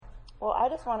Well, I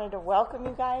just wanted to welcome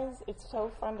you guys. It's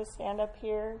so fun to stand up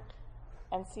here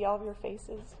and see all of your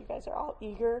faces. You guys are all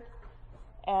eager,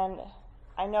 and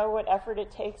I know what effort it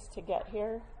takes to get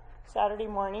here Saturday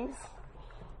mornings,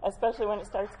 especially when it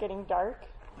starts getting dark.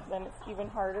 Then it's even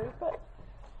harder. But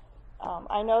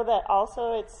I know that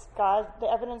also it's God, the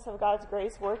evidence of God's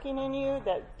grace working in you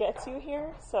that gets you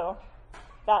here. So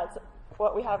that's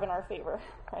what we have in our favor,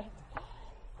 right?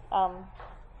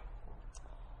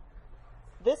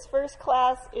 This first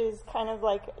class is kind of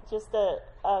like just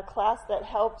a class that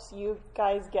helps you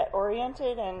guys get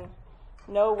oriented and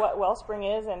know what Wellspring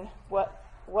is and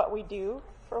what we do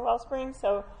for Wellspring.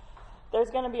 So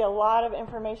there's going to be a lot of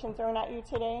information thrown at you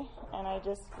today, and I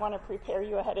just want to prepare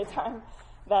you ahead of time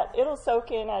that it'll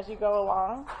soak in as you go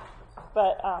along,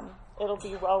 but it'll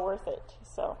be well worth it.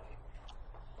 So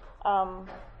I'm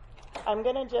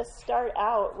going to just start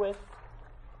out with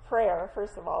prayer,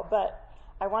 first of all, but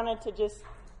I wanted to just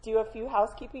do a few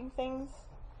housekeeping things,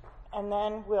 and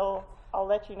then I'll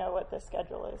let you know what the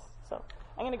schedule is. So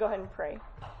I'm going to go ahead and pray.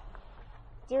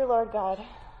 Dear Lord God,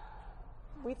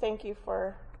 we thank you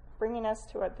for bringing us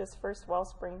to this first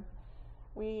Wellspring.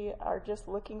 We are just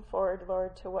looking forward,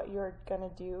 Lord, to what you're going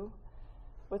to do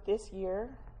with this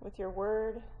year, with your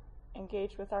word,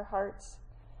 engage with our hearts,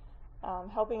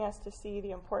 helping us to see the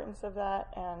importance of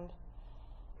that and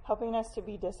helping us to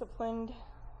be disciplined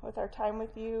with our time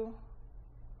with you.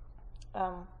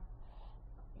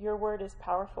 Your word is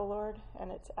powerful, Lord,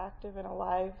 and it's active and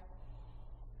alive,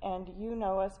 and you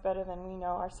know us better than we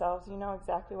know ourselves. You know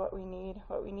exactly what we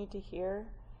need to hear.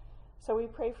 So we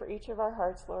pray for each of our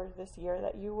hearts, Lord, this year,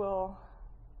 that you will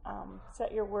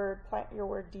plant your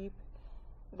word deep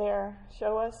there.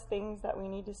 Show us things that we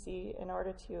need to see in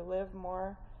order to live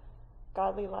more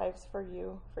godly lives for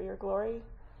you, for your glory,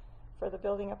 for the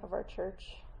building up of our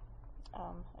church.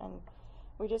 And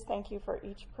we just thank you for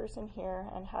each person here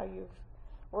and how you've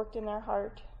worked in their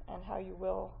heart and how you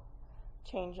will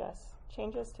change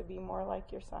us to be more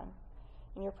like your Son.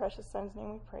 In your precious Son's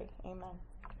name we pray. Amen.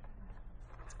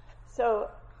 So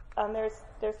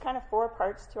there's kind of 4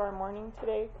 parts to our morning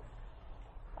today.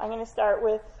 I'm going to start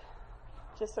with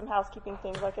just some housekeeping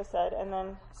things, like I said, and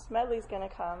then Smedley's going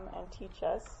to come and teach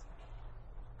us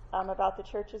about the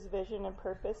church's vision and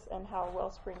purpose and how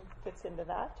Wellspring fits into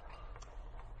that.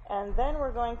 And then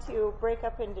we're going to break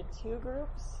up into 2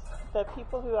 groups. The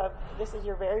people who this is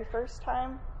your very first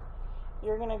time,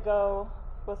 you're going to go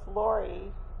with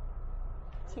Lori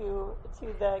to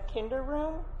the kinder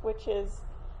room, which is,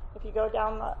 if you go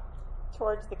down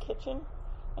towards the kitchen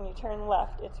and you turn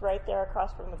left, it's right there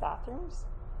across from the bathrooms.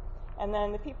 And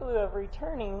then the people who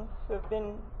have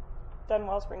done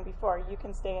Wellspring before, you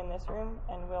can stay in this room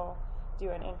and we'll do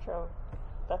an intro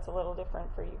that's a little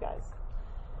different for you guys.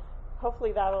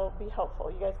 Hopefully that'll be helpful.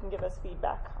 You guys can give us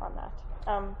feedback on that.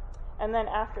 And then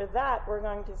after that, we're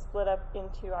going to split up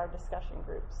into our discussion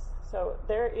groups. So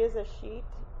there is a sheet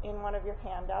in one of your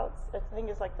handouts. I think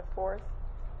it's like the 4th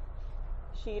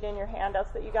sheet in your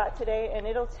handouts that you got today, and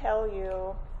it'll tell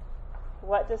you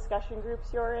what discussion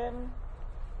groups you're in.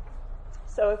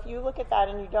 So if you look at that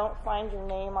and you don't find your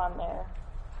name on there,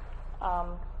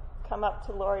 come up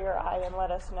to Lori or I and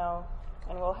let us know,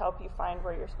 and we'll help you find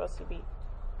where you're supposed to be.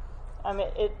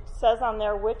 It says on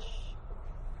there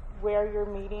where you're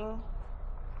meeting.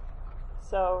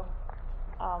 So,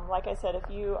 like I said, if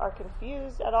you are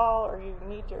confused at all or you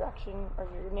need direction or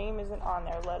your name isn't on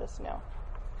there, let us know.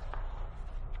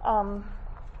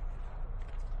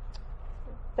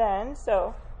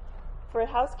 So for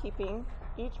housekeeping,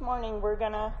 each morning we're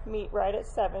going to meet right at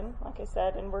 7, like I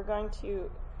said, and we're going to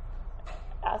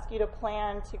ask you to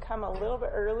plan to come a little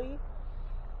bit early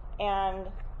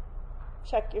and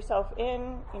check yourself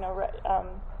in,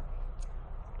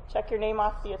 check your name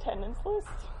off the attendance list,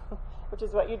 which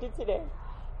is what you did today.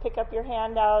 Pick up your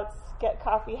handouts, get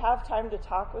coffee, have time to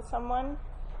talk with someone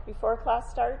before class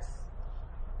starts.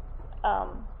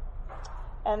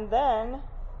 And then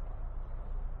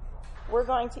we're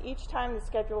going to, each time the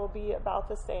schedule will be about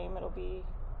the same.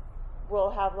 We'll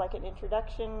have like an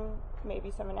introduction, maybe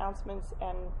some announcements,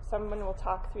 and someone will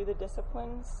talk through the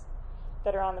disciplines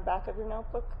that are on the back of your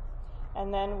notebook.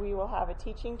 And then we will have a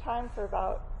teaching time for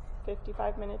about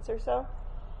 55 minutes or so.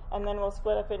 And then we'll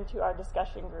split up into our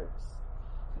discussion groups.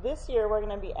 This year we're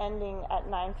going to be ending at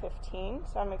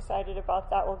 9:15, so I'm excited about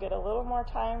that. We'll get a little more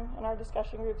time in our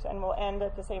discussion groups, and we'll end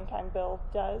at the same time Bill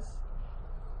does.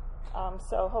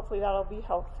 So hopefully that'll be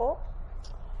helpful.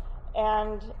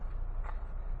 And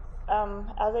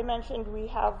as I mentioned, we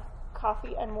have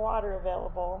coffee and water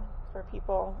available for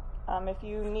people. If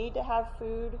you need to have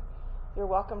food, you're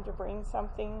welcome to bring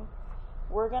something.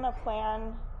 We're going to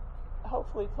plan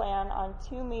hopefully plan on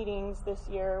 2 meetings this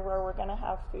year where we're going to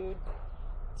have food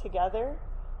together.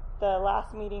 The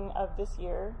last meeting of this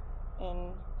year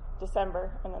in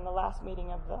December, and then the last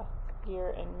meeting of the year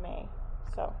in May.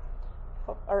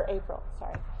 Or April,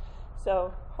 sorry.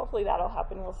 So hopefully that'll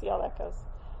happen. We'll see how that goes.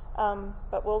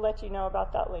 But we'll let you know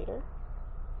about that later.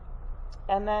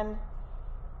 And then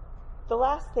the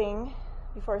last thing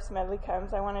before Smedley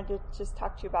comes, I wanted to just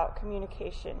talk to you about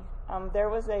communication. There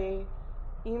was a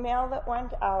email that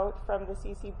went out from the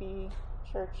CCB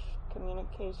church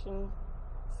communication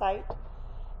site.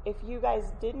 If you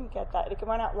guys didn't get that, it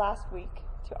went out last week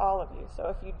to all of you. So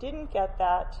if you didn't get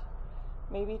that,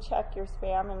 maybe check your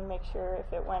spam and make sure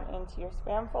if it went into your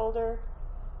spam folder.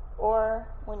 Or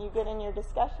when you get in your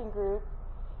discussion group,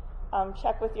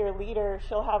 check with your leader.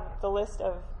 She'll have the list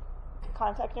of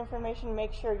contact information.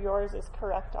 Make sure yours is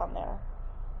correct on there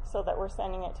so that we're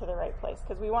sending it to the right place.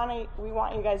 Because we want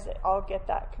you guys to all get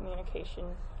that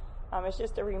communication. It's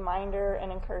just a reminder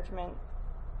and encouragement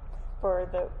for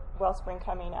the Wellspring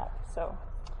coming up. So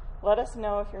let us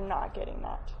know if you're not getting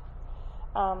that.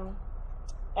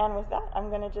 And with that, I'm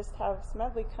going to just have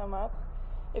Smedley come up.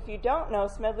 If you don't know,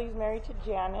 Smedley's married to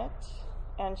Janet,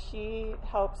 and she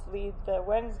helps lead the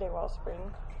Wednesday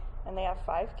Wellspring. And they have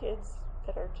 5 kids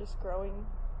that are just growing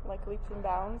like leaps and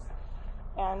bounds.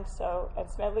 And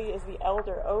Smedley is the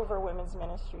elder over women's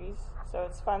ministries. So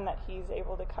it's fun that he's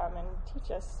able to come and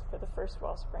teach us for the first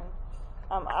Wellspring.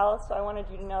 Also, I wanted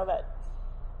you to know that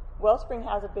Wellspring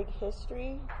has a big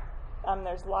history.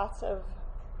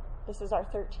 This is our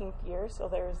 13th year, so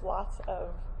there's lots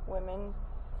of women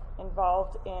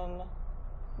involved in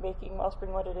making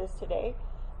Wellspring what it is today.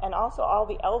 And also all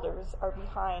the elders are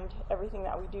behind everything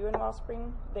that we do in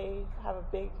Wellspring. They have a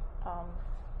big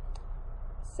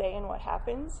say in what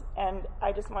happens. And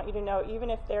I just want you to know, even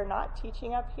if they're not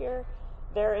teaching up here,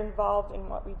 they're involved in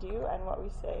what we do and what we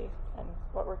say and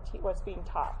what's being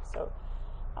taught. So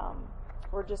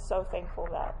we're just so thankful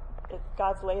that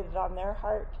God's laid it on their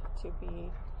heart to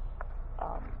be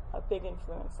a big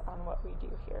influence on what we do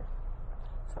here.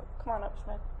 So come on up,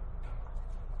 Smed.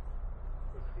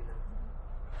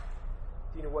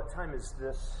 Dina, what time is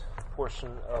this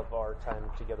portion of our time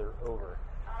together over?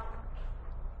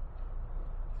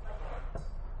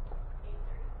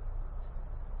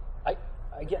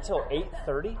 I get till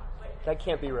 8:30? That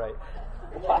can't be right.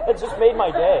 It just made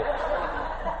my day.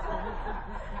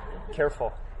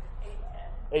 Careful.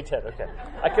 8:10. Okay.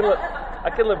 I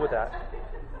can live with that.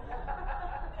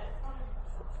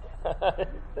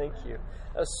 Thank you.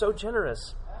 So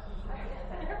generous.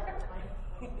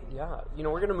 Yeah,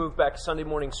 we're going to move back Sunday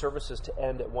morning services to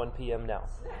end at 1 p.m. now.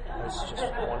 It's just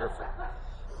wonderful.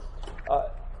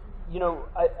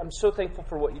 I'm so thankful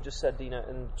for what you just said, Dina,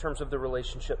 in terms of the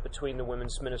relationship between the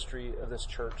women's ministry of this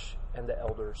church and the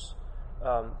elders.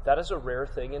 That is a rare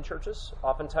thing in churches.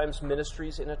 Oftentimes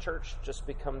ministries in a church just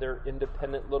become their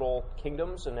independent little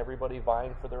kingdoms and everybody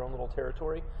vying for their own little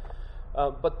territory.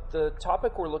 But the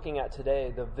topic we're looking at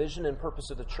today, the vision and purpose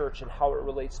of the church and how it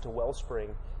relates to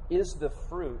Wellspring, is the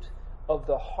fruit of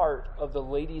the heart of the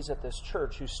ladies at this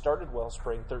church who started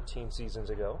Wellspring 13 seasons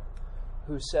ago,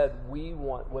 who said, we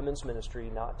want women's ministry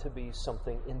not to be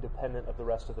something independent of the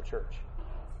rest of the church,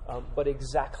 but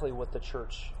exactly what the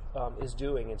church is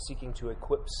doing and seeking to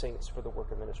equip saints for the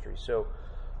work of ministry. So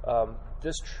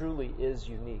this truly is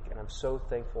unique, and I'm so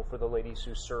thankful for the ladies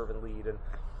who serve and lead.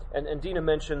 And Dina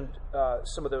mentioned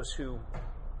some of those who,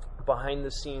 behind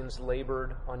the scenes,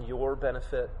 labored on your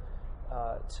benefit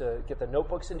to get the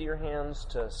notebooks into your hands,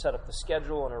 to set up the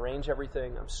schedule and arrange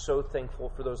everything. I'm so thankful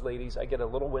for those ladies. I get a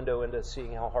little window into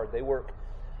seeing how hard they work.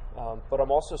 But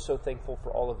I'm also so thankful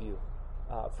for all of you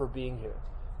for being here.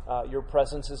 Your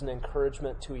presence is an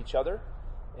encouragement to each other,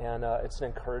 and it's an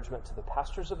encouragement to the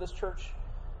pastors of this church.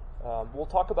 We'll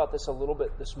talk about this a little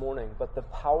bit this morning, but the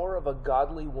power of a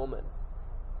godly woman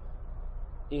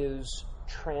is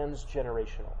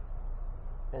transgenerational.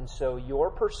 And so your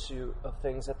pursuit of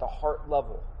things at the heart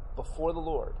level before the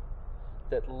Lord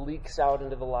that leaks out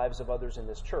into the lives of others in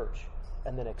this church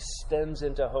and then extends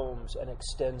into homes and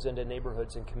extends into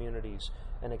neighborhoods and communities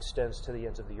and extends to the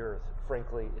ends of the earth,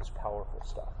 frankly, is powerful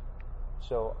stuff.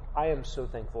 So I am so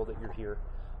thankful that you're here.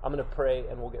 I'm going to pray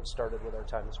and we'll get started with our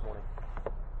time this morning.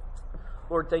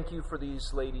 Lord, thank you for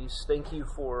these ladies. Thank you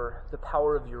for the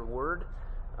power of your word.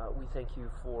 We thank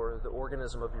you for the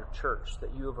organism of your church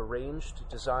that you have arranged,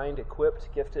 designed,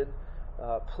 equipped, gifted,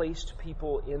 placed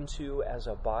people into as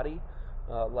a body,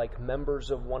 like members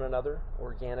of one another,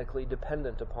 organically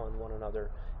dependent upon one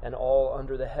another, and all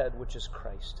under the head, which is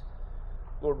Christ.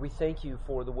 Lord, we thank you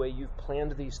for the way you've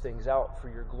planned these things out for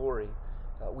your glory.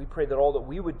 We pray that all that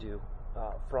we would do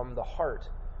from the heart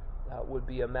would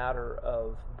be a matter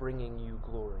of bringing you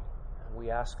glory. And we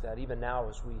ask that even now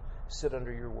as we sit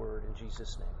under your word in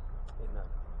Jesus' name. Amen.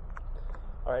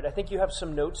 All right, I think you have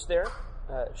some notes there.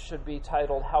 It should be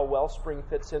titled How Wellspring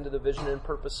Fits into the Vision and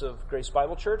Purpose of Grace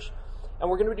Bible Church. And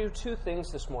we're going to do two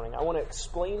things this morning. I want to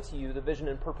explain to you the vision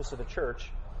and purpose of the church,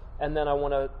 and then I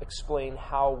want to explain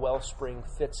how Wellspring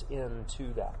fits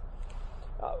into that.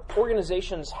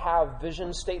 Organizations have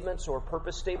vision statements or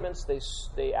purpose statements.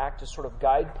 They act as sort of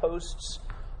guideposts.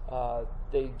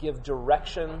 They give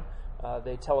direction.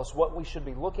 They tell us what we should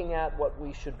be looking at, what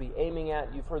we should be aiming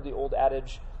at. You've heard the old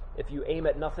adage, if you aim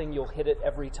at nothing, you'll hit it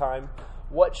every time.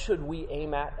 What should we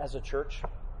aim at as a church?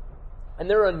 And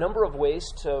there are a number of ways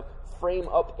to frame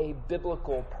up a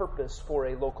biblical purpose for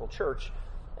a local church,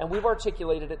 and we've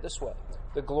articulated it this way: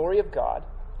 the glory of God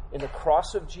in the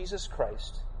cross of Jesus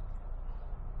Christ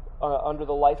under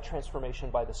the life transformation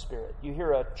by the Spirit. You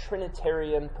hear a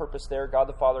Trinitarian purpose there: God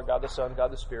the Father, God the Son,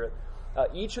 God the Spirit.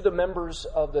 Each of the members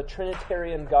of the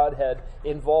Trinitarian Godhead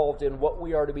involved in what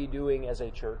we are to be doing as a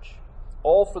church,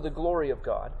 all for the glory of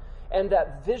God. And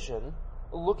that vision,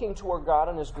 looking toward God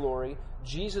and His glory,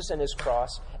 Jesus and His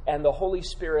cross, and the Holy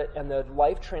Spirit and the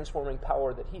life-transforming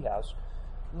power that He has,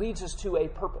 leads us to a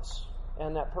purpose.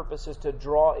 And that purpose is to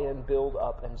draw in, build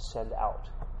up, and send out.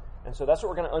 And so that's what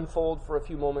we're going to unfold for a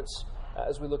few moments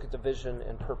as we look at the vision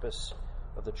and purpose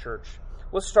of the church.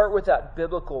 Let's start with that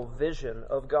biblical vision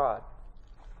of God.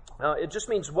 It just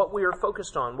means what we are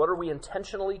focused on. What are we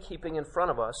intentionally keeping in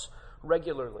front of us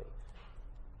regularly?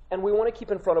 And we want to keep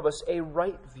in front of us a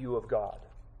right view of God,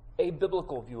 a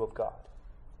biblical view of God.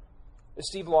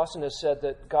 Steve Lawson has said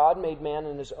that God made man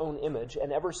in His own image,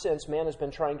 and ever since, man has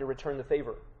been trying to return the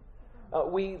favor.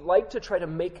 We like to try to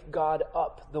make God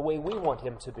up the way we want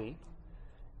Him to be,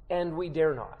 and we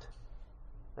dare not.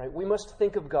 Right? We must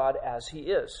think of God as He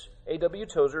is. A.W.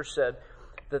 Tozer said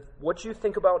that what you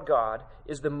think about God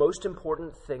is the most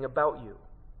important thing about you.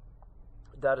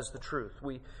 That is the truth.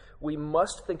 We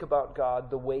must think about God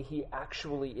the way He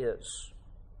actually is.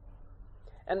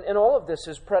 And all of this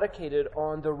is predicated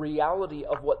on the reality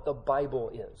of what the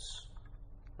Bible is.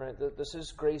 Right? This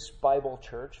is Grace Bible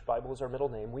Church. Bible is our middle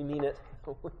name. We mean it.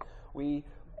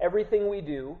 Everything we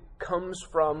do comes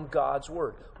from God's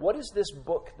Word. What is this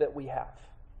book that we have?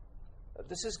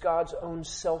 This is God's own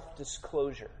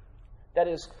self-disclosure. That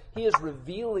is, He is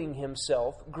revealing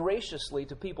Himself graciously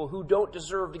to people who don't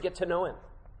deserve to get to know Him.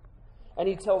 And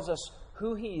He tells us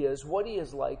who He is, what He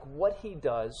is like, what He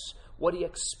does, what He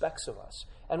expects of us.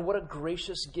 And what a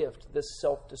gracious gift this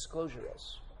self-disclosure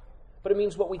is. But it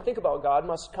means what we think about God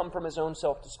must come from His own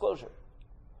self-disclosure.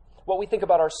 What we think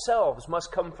about ourselves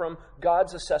must come from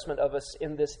God's assessment of us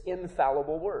in this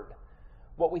infallible Word.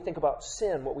 What we think about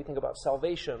sin, what we think about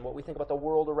salvation, what we think about the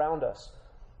world around us,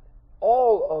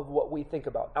 all of what we think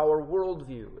about, our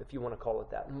worldview, if you want to call it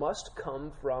that, must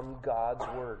come from God's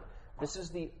Word. This is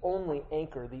the only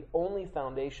anchor, the only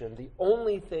foundation, the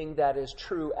only thing that is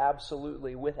true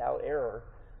absolutely without error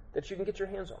that you can get your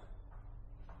hands on.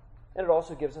 And it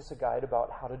also gives us a guide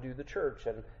about how to do the church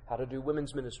and how to do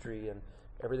women's ministry and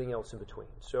everything else in between.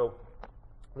 So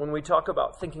when we talk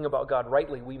about thinking about God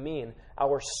rightly, we mean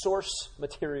our source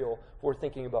material for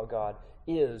thinking about God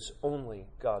is only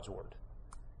God's Word.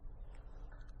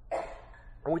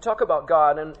 And we talk about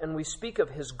God and we speak of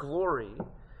His glory,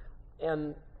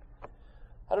 and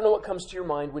I don't know what comes to your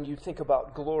mind when you think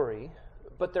about glory,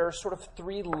 but there are sort of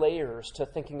three layers to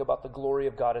thinking about the glory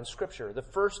of God in Scripture. The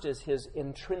first is His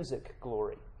intrinsic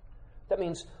glory. That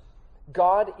means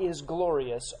God is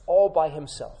glorious all by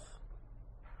Himself.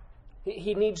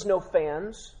 He needs no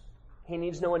fans. He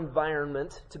needs no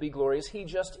environment to be glorious. He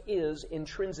just is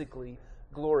intrinsically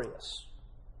glorious.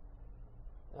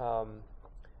 I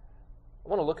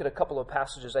want to look at a couple of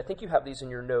passages. I think you have these in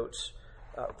your notes.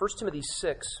 1 Timothy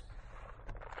 6,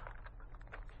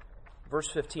 verse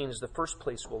 15 is the first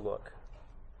place we'll look.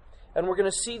 And we're going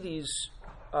to see these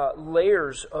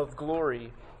layers of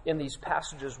glory in these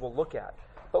passages we'll look at.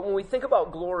 But when we think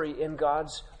about glory in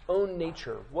God's own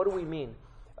nature, what do we mean?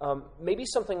 Maybe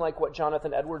something like what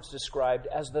Jonathan Edwards described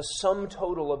as the sum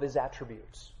total of His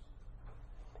attributes.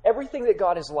 Everything that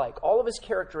God is like, all of His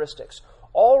characteristics,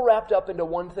 all wrapped up into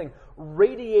one thing,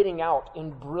 radiating out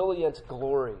in brilliant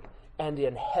glory and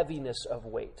in heaviness of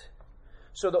weight.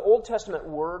 So the Old Testament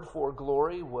word for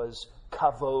glory was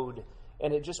kavod,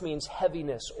 and it just means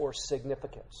heaviness or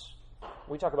significance.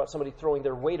 We talk about somebody throwing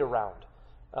their weight around.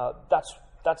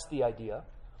 That's the idea.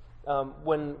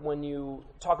 When you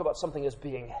talk about something as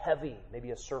being heavy,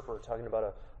 maybe a surfer talking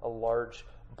about a large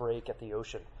break at the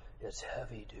ocean, it's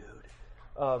heavy, dude.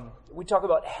 We talk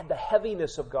about the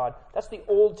heaviness of God. That's the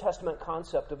Old Testament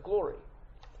concept of glory.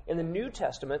 In the New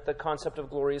Testament, the concept of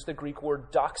glory is the Greek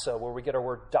word doxa, where we get our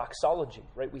word doxology,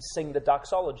 right? We sing the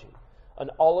doxology. An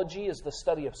ology is the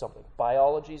study of something.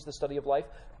 Biology is the study of life.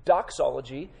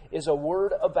 Doxology is a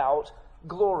word about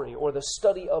glory, or the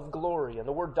study of glory. And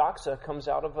the word doxa comes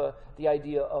out of the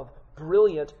idea of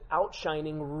brilliant,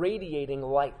 outshining, radiating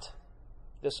light.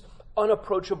 This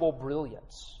unapproachable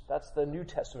brilliance. That's the New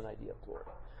Testament idea of glory.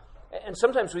 And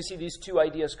sometimes we see these two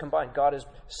ideas combined. God is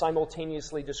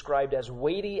simultaneously described as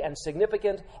weighty and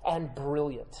significant and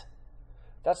brilliant.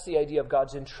 That's the idea of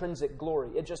God's intrinsic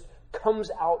glory. It just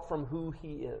comes out from who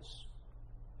He is.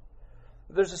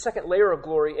 There's a second layer of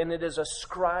glory, and it is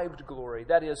ascribed glory.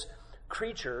 That is,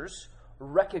 creatures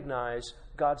recognize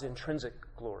God's intrinsic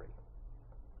glory.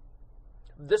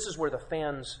 This is where the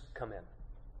fans come in.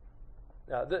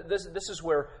 This is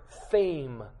where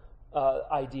fame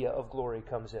idea of glory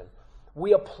comes in.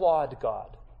 We applaud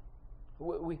God.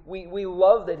 We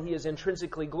love that He is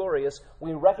intrinsically glorious.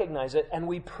 We recognize it, and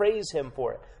we praise Him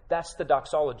for it. That's the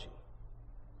doxology.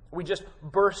 We just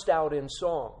burst out in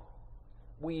song.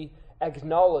 We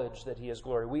acknowledge that He is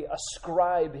glory. We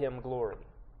ascribe Him glory.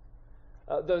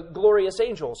 The glorious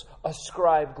angels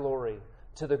ascribe glory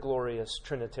to the glorious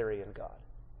Trinitarian God.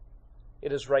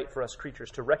 It is right for us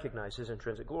creatures to recognize His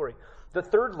intrinsic glory. The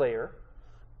third layer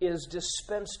is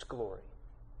dispensed glory.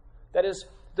 That is,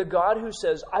 the God who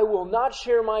says, I will not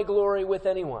share my glory with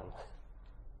anyone,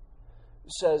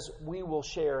 says we will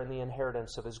share in the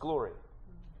inheritance of His glory.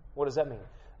 What does that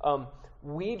mean?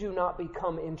 We do not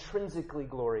become intrinsically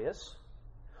glorious,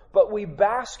 but we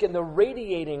bask in the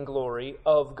radiating glory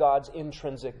of God's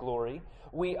intrinsic glory.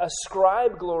 We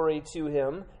ascribe glory to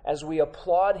Him as we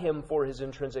applaud Him for His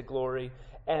intrinsic glory,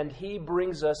 and He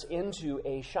brings us into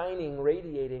a shining,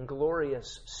 radiating,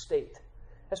 glorious state.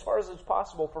 As far as it's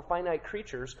possible for finite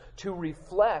creatures to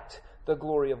reflect the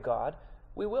glory of God,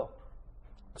 we will.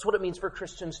 That's what it means for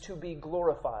Christians to be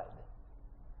glorified.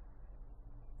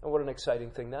 And what an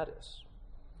exciting thing that is.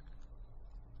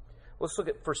 Let's look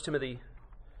at 1 Timothy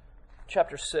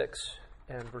chapter 6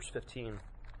 and verse 15.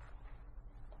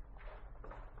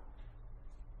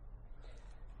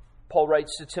 Paul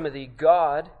writes to Timothy,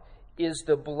 God is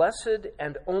the blessed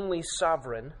and only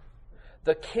sovereign,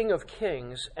 the King of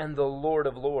kings and the Lord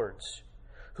of lords,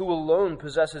 who alone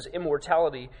possesses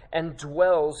immortality and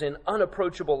dwells in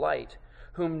unapproachable light,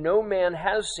 whom no man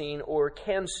has seen or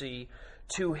can see.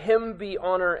 To Him be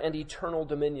honor and eternal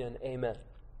dominion. Amen.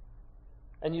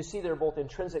 And you see there both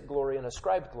intrinsic glory and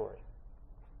ascribed glory.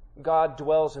 God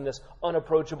dwells in this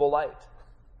unapproachable light.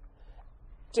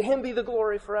 To Him be the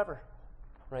glory forever.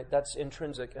 Right? That's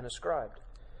intrinsic and ascribed.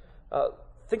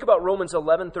 Think about Romans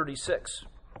 11:36.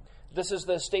 This is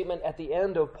the statement at the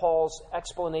end of Paul's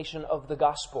explanation of the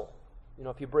gospel. You know,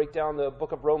 if you break down the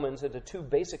book of Romans into two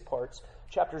basic parts,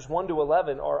 chapters 1 to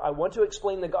 11 are, I want to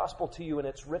explain the gospel to you in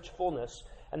its rich fullness.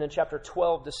 And then chapter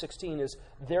 12 to 16 is,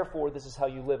 therefore, this is how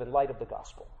you live in light of the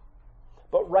gospel.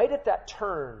 But right at that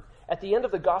turn, at the end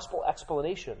of the gospel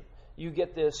explanation, you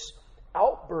get this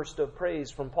outburst of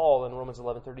praise from Paul in Romans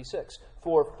 11:36.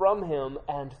 For from Him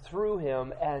and through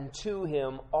Him and to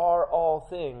Him are all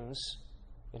things,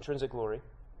 intrinsic glory.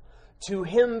 To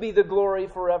Him be the glory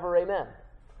forever. Amen.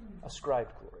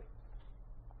 Ascribed glory.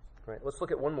 All right, let's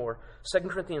look at one more. 2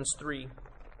 Corinthians 3,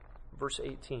 verse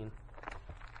 18.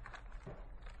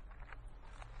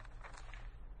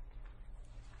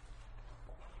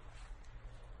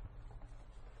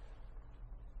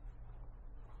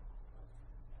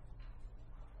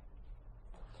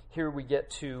 Here we get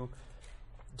to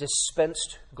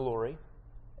dispensed glory.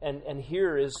 And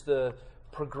here is the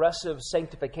progressive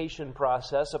sanctification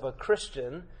process of a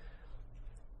Christian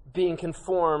being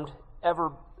conformed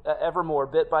ever more,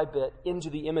 bit by bit, into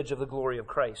the image of the glory of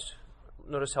Christ.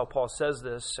 Notice how Paul says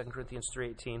this, 2 Corinthians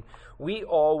 3:18. We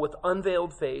all, with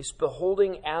unveiled face,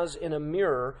 beholding as in a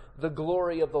mirror the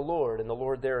glory of the Lord, and the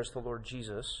Lord there is the Lord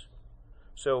Jesus.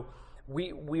 So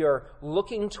we are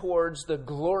looking towards the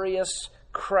glorious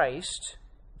Christ,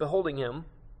 beholding Him,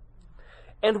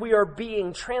 and we are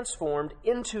being transformed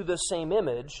into the same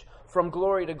image from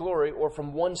glory to glory, or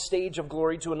from one stage of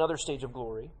glory to another stage of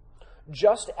glory,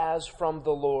 just as from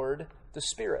the Lord, the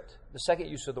Spirit. The second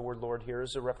use of the word Lord here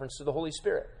is a reference to the Holy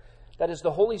Spirit. That is,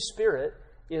 the Holy Spirit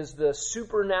is the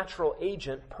supernatural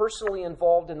agent personally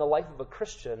involved in the life of a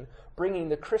Christian, bringing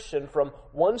the Christian from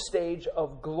one stage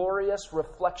of glorious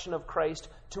reflection of Christ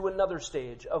to another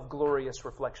stage of glorious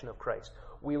reflection of Christ.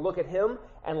 We look at Him,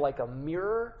 and like a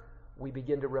mirror, we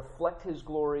begin to reflect His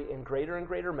glory in greater and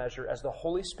greater measure as the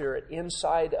Holy Spirit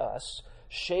inside us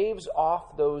shaves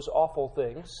off those awful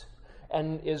things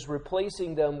and is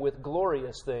replacing them with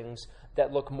glorious things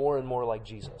that look more and more like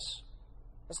Jesus.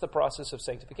 That's the process of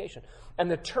sanctification. And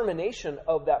the termination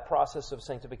of that process of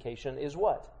sanctification is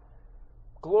what?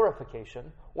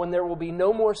 Glorification, when there will be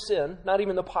no more sin, not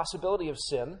even the possibility of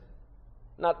sin,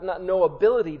 no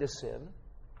ability to sin,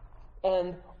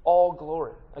 and all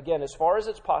glory. Again, as far as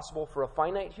it's possible for a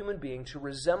finite human being to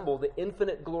resemble the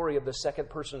infinite glory of the second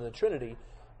person of the Trinity,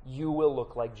 you will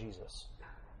look like Jesus.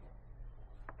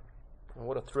 And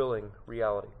what a thrilling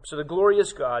reality. So the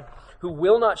glorious God, who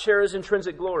will not share his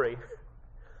intrinsic glory,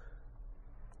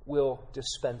 will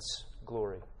dispense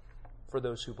glory for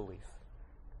those who believe.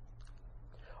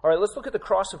 All right, let's look at the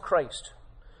cross of Christ.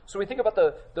 So we think about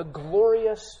the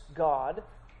glorious God,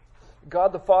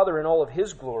 God the Father in all of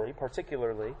his glory,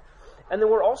 particularly. And then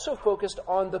we're also focused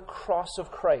on the cross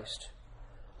of Christ.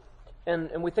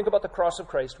 And we think about the cross of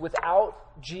Christ.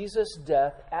 Without Jesus'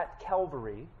 death at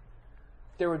Calvary,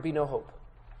 there would be no hope.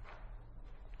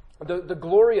 The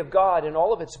glory of God in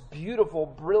all of its beautiful,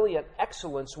 brilliant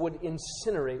excellence would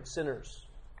incinerate sinners.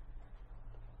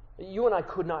 You and I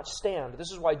could not stand.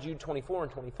 This is why Jude 24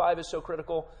 and 25 is so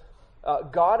critical.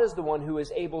 God is the one who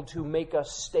is able to make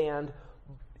us stand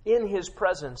in his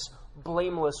presence,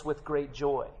 blameless with great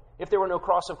joy. If there were no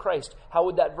cross of Christ, how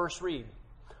would that verse read?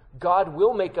 God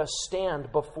will make us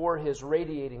stand before his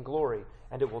radiating glory,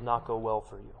 and it will not go well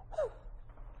for you.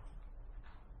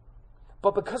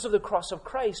 But because of the cross of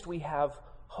Christ, we have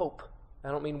hope. I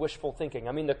don't mean wishful thinking.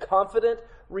 I mean the confident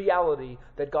reality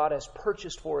that God has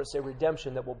purchased for us a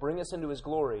redemption that will bring us into his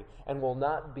glory and will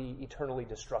not be eternally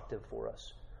destructive for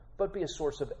us, but be a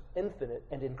source of infinite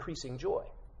and increasing joy.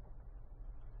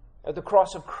 The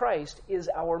cross of Christ is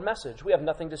our message. We have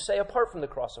nothing to say apart from the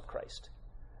cross of Christ.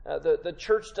 The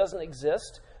church doesn't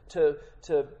exist to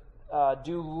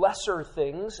do lesser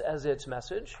things as its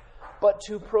message, but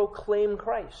to proclaim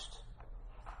Christ.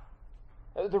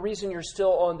 The reason you're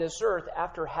still on this earth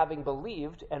after having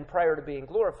believed and prior to being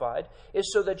glorified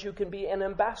is so that you can be an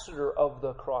ambassador of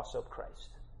the cross of Christ.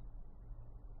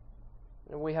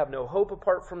 And we have no hope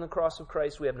apart from the cross of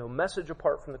Christ. We have no message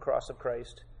apart from the cross of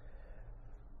Christ.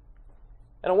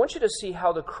 And I want you to see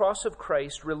how the cross of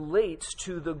Christ relates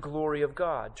to the glory of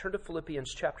God. Turn to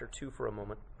Philippians chapter 2 for a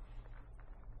moment.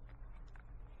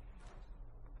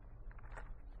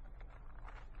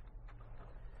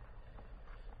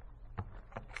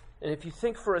 And if you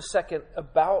think for a second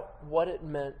about what it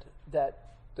meant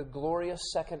that the glorious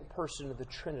second person of the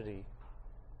Trinity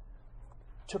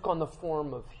took on the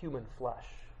form of human flesh,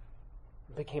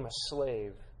 became a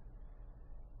slave,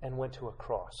 and went to a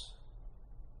cross.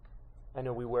 I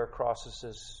know we wear crosses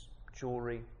as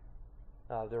jewelry.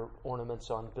 They're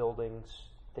ornaments on buildings.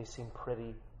 They seem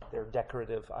pretty. They're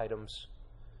decorative items.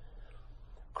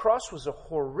 Cross was a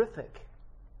horrific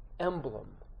emblem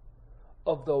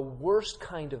of the worst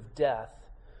kind of death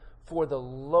for the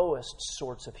lowest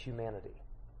sorts of humanity.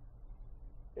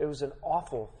 It was an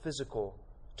awful physical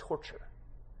torture.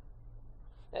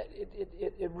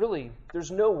 It really, there's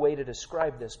no way to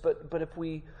describe this, but if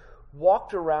we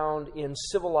walked around in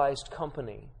civilized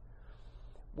company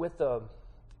with a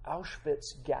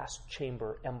Auschwitz gas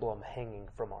chamber emblem hanging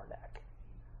from our neck,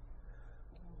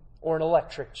 or an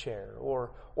electric chair, or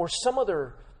some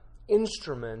other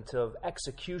instrument of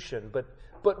execution,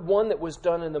 but one that was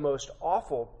done in the most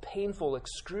awful, painful,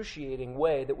 excruciating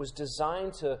way that was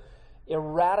designed to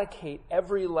eradicate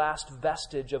every last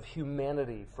vestige of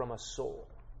humanity from a soul.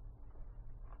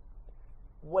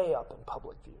 Way up in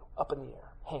public view, up in the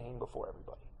air, hanging before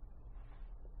everybody.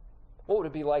 What would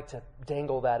it be like to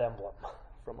dangle that emblem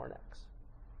from our necks?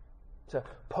 To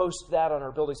post that on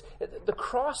our buildings? The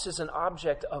cross is an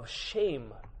object of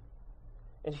shame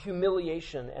and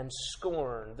humiliation and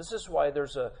scorn. This is why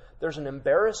there's an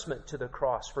embarrassment to the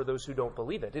cross for those who don't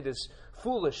believe it. It is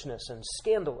foolishness and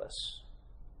scandalous.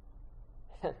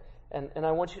 And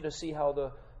I want you to see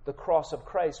how the cross of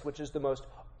Christ, which is the most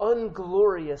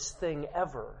unglorious thing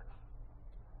ever,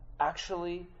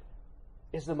 actually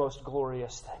is the most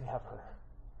glorious thing ever.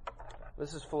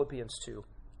 This is Philippians 2.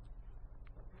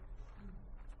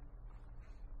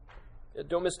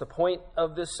 Don't miss the point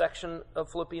of this section of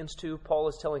Philippians 2. Paul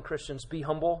is telling Christians, be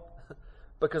humble,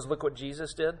 because look what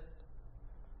Jesus did.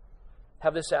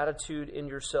 Have this attitude in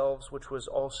yourselves, which was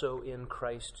also in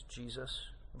Christ Jesus.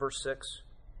 Verse 6.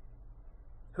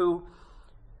 Who,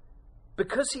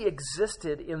 because he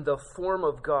existed in the form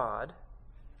of God,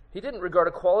 he didn't regard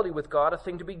equality with God a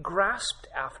thing to be grasped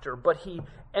after, but he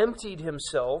emptied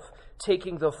himself,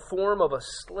 taking the form of a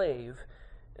slave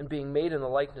and being made in the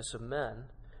likeness of men.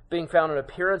 Being found in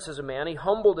appearance as a man, he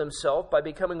humbled himself by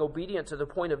becoming obedient to the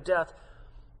point of death,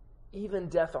 even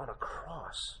death on a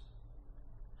cross.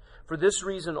 For this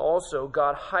reason also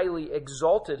God highly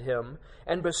exalted him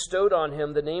and bestowed on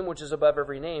him the name which is above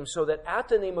every name, so that at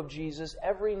the name of Jesus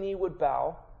every knee would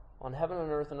bow on heaven and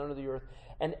earth and under the earth,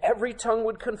 and every tongue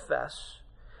would confess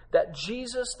that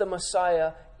Jesus the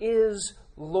Messiah is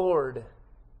Lord.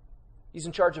 He's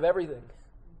in charge of everything,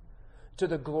 to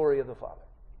the glory of the Father.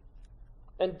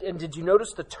 And did you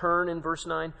notice the turn in verse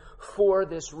 9? For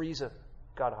this reason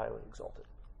God highly exalted.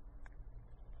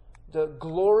 The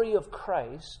glory of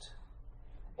Christ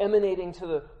emanating to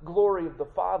the glory of the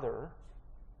Father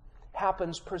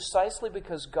happens precisely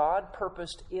because God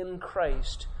purposed in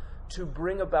Christ to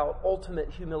bring about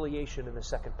ultimate humiliation in the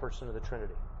second person of the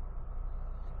Trinity,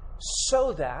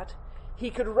 so that he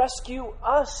could rescue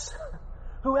us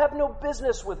who have no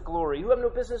business with glory, who have no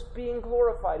business being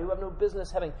glorified, who have no business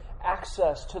having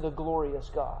access to the glorious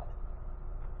God.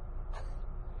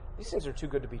 These things are too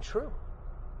good to be true.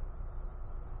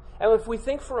 And if we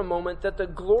think for a moment that the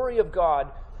glory of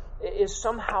God is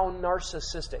somehow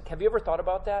narcissistic, have you ever thought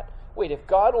about that? Wait, if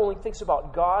God only thinks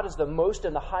about God as the most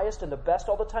and the highest and the best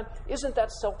all the time, isn't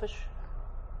that selfish?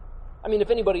 I mean,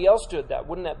 if anybody else did that,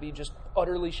 wouldn't that be just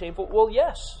utterly shameful? Well,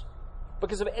 yes.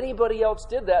 Because if anybody else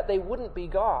did that, they wouldn't be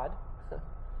God.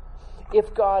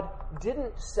 If God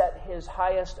didn't set his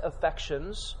highest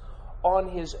affections on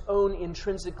his own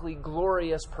intrinsically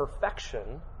glorious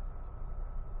perfection,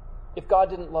 if God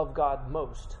didn't love God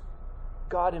most,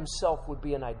 God himself would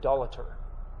be an idolater.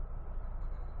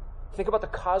 Think about the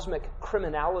cosmic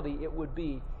criminality it would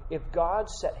be if God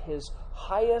set his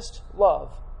highest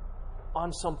love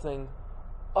on something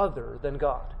other than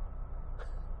God.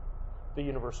 The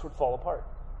universe would fall apart.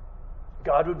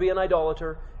 God would be an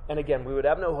idolater, and again, we would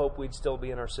have no hope, we'd still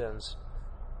be in our sins.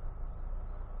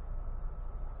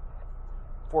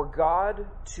 For God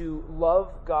to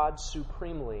love God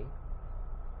supremely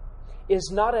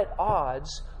is not at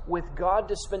odds with God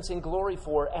dispensing glory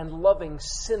for and loving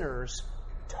sinners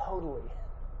totally.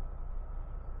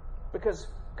 Because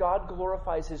God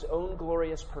glorifies his own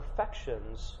glorious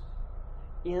perfections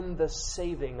in the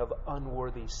saving of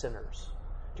unworthy sinners.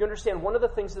 Do you understand? One of the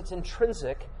things that's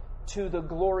intrinsic to the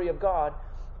glory of God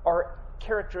are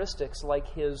characteristics like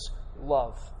his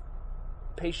love,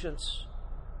 patience,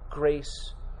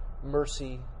 grace,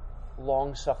 mercy,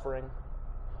 long-suffering.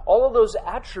 All of those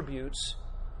attributes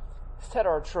that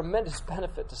are a tremendous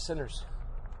benefit to sinners,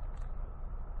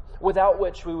 without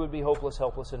which we would be hopeless,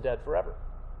 helpless, and dead forever.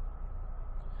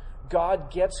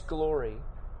 God gets glory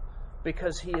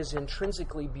because he is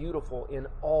intrinsically beautiful in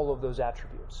all of those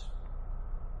attributes.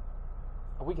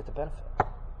 And we get the benefit.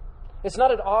 It's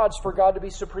not at odds for God to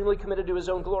be supremely committed to his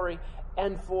own glory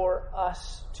and for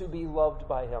us to be loved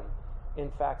by him. In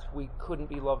fact, we couldn't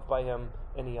be loved by him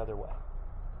any other way.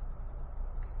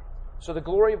 So the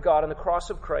glory of God and the cross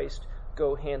of Christ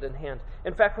go hand in hand.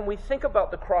 In fact, when we think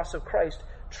about the cross of Christ,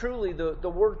 truly the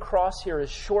word cross here is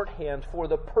shorthand for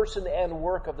the person and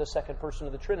work of the second person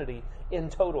of the Trinity in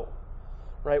total.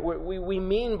 Right? We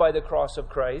mean by the cross of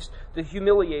Christ the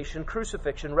humiliation,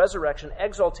 crucifixion, resurrection,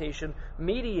 exaltation,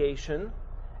 mediation,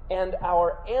 and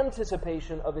our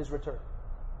anticipation of his return.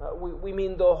 We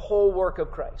mean the whole work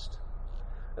of Christ.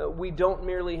 We don't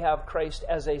merely have Christ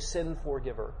as a sin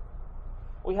forgiver.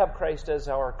 We have Christ as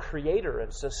our creator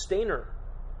and sustainer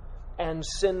and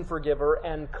sin forgiver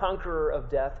and conqueror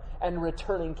of death and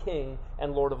returning king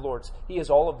and Lord of lords. He is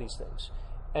all of these things.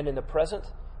 And in the present,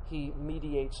 he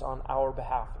mediates on our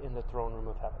behalf in the throne room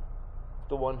of heaven.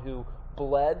 The one who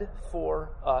bled for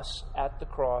us at the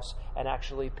cross and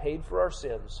actually paid for our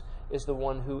sins is the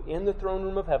one who, in the throne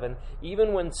room of heaven,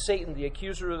 even when Satan, the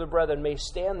accuser of the brethren, may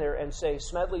stand there and say,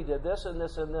 Smedley did this and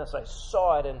this and this, I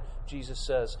saw it, and Jesus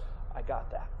says, I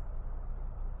got that.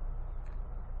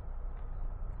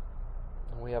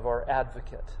 And we have our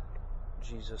advocate,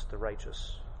 Jesus the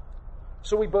righteous.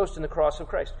 So we boast in the cross of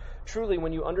Christ. Truly,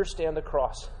 when you understand the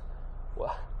cross,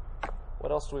 well,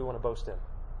 what else do we want to boast in?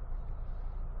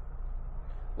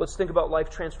 Let's think about life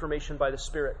transformation by the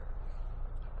Spirit.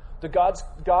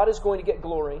 God is going to get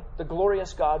glory. The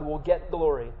glorious God will get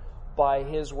glory by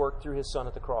his work through his Son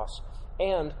at the cross.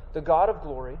 And the God of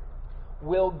glory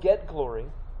will get glory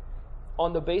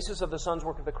on the basis of the Son's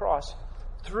work at the cross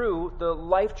through the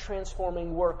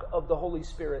life-transforming work of the Holy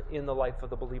Spirit in the life of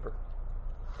the believer.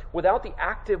 Without the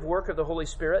active work of the Holy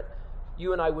Spirit,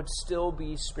 you and I would still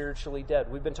be spiritually dead.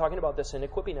 We've been talking about this in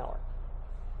Equipping Hour.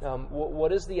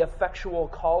 What is the effectual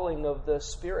calling of the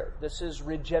Spirit? This is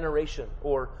regeneration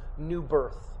or new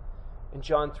birth. In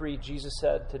John 3, Jesus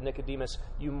said to Nicodemus,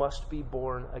 you must be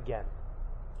born again.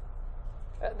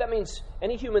 That means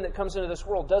any human that comes into this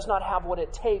world does not have what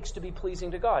it takes to be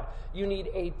pleasing to God. You need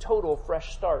a total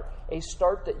fresh start, a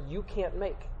start that you can't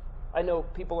make. I know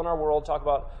people in our world talk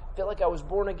about, I feel like I was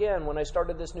born again when I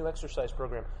started this new exercise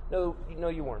program. No,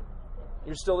 you weren't.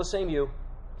 You're still the same you.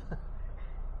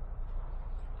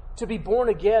 To be born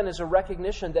again is a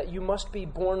recognition that you must be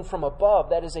born from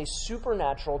above. That is a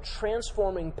supernatural,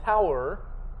 transforming power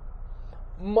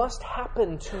must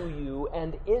happen to you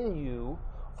and in you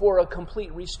for a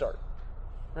complete restart.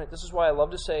 Right? This is why I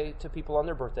love to say to people on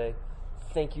their birthday,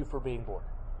 thank you for being born.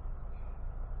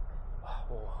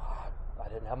 Well, I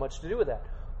didn't have much to do with that.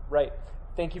 Right.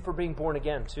 Thank you for being born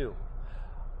again, too.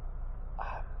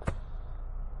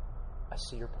 I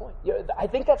see your point. Yeah, I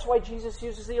think that's why Jesus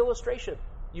uses the illustration.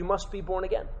 You must be born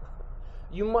again.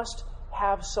 You must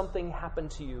have something happen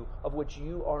to you of which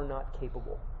you are not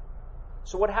capable.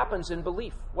 So what happens in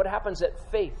belief? What happens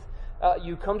at faith?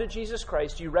 You come to Jesus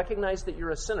Christ. You recognize that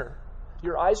you're a sinner.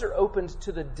 Your eyes are opened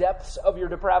to the depths of your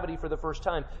depravity for the first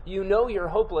time. You know you're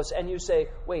hopeless, and you say,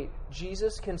 wait,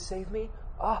 Jesus can save me?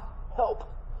 Help.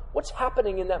 What's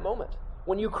happening in that moment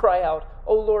when you cry out,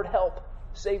 oh Lord, help,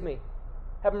 save me.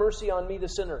 Have mercy on me, the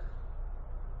sinner.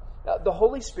 The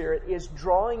Holy Spirit is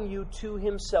drawing you to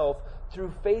Himself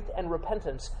through faith and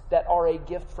repentance that are a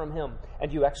gift from Him.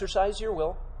 And you exercise your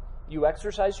will. You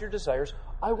exercise your desires.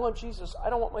 I want Jesus. I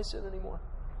don't want my sin anymore.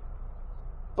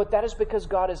 But that is because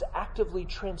God is actively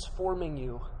transforming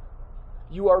you.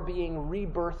 You are being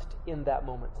rebirthed in that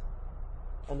moment.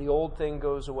 And the old thing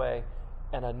goes away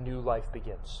and a new life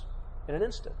begins in an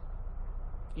instant.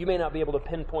 You may not be able to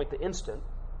pinpoint the instant,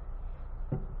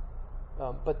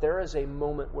 but there is a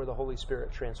moment where the Holy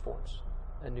Spirit transforms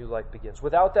and new life begins.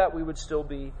 Without that, we would still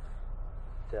be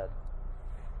dead.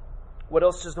 What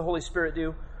else does the Holy Spirit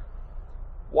do?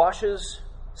 Washes,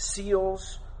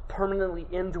 seals, permanently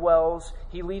indwells.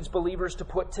 He leads believers to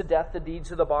put to death the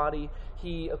deeds of the body.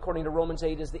 He, according to Romans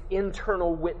 8, is the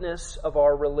internal witness of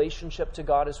our relationship to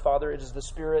God as Father. It is the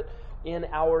Spirit in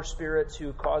our spirits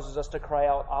who causes us to cry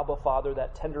out, Abba, Father,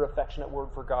 that tender, affectionate word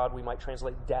for God we might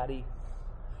translate Daddy.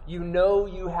 You know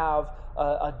you have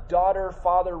a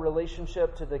daughter-father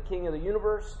relationship to the King of the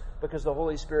universe because the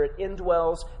Holy Spirit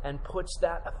indwells and puts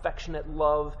that affectionate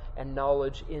love and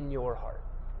knowledge in your heart.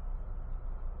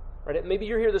 Right? Maybe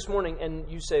you're here this morning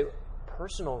and you say,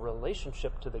 personal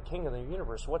relationship to the King of the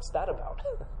universe, what's that about?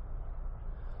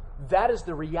 That is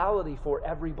the reality for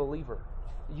every believer.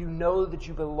 You know that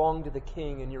you belong to the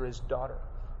King and you're His daughter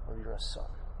or you're a son.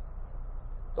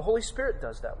 The Holy Spirit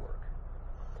does that work.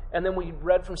 And then we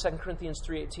read from 2 Corinthians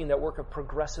 3:18 that work of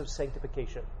progressive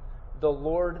sanctification. The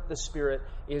Lord, the Spirit,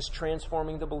 is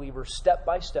transforming the believer step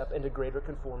by step into greater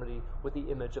conformity with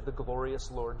the image of the glorious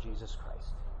Lord Jesus Christ.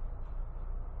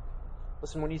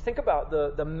 Listen, when you think about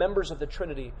the members of the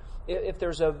Trinity, if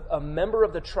there's a member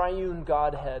of the triune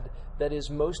Godhead that is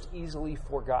most easily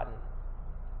forgotten,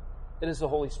 it is the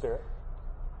Holy Spirit.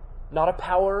 Not a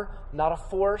power, not a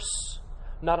force,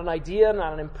 not an idea,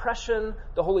 not an impression.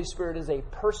 The Holy Spirit is a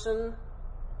person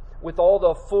with all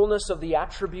the fullness of the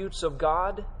attributes of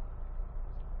God.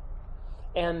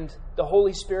 And the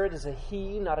Holy Spirit is a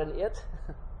He, not an it.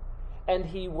 And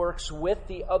He works with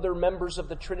the other members of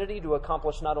the Trinity to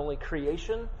accomplish not only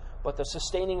creation, but the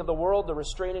sustaining of the world, the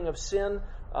restraining of sin.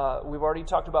 We've already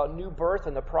talked about new birth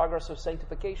and the progress of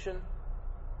sanctification.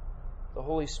 The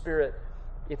Holy Spirit,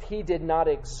 if He did not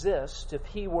exist, if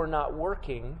He were not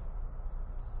working,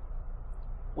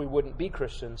 we wouldn't be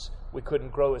Christians. We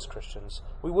couldn't grow as Christians.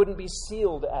 We wouldn't be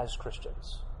sealed as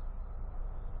Christians.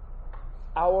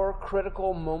 Our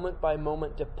critical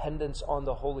moment-by-moment dependence on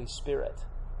the Holy Spirit,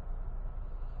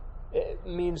 it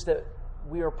means that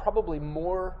we are probably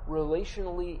more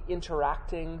relationally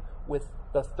interacting with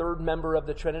the third member of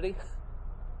the Trinity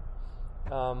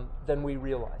than we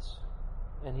realize.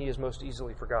 And He is most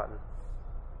easily forgotten.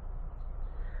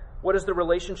 What is the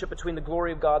relationship between the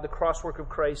glory of God, the cross work of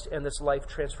Christ, and this life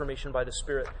transformation by the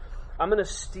Spirit? I'm going to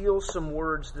steal some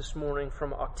words this morning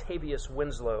from Octavius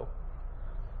Winslow.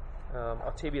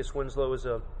 Octavius Winslow is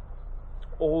an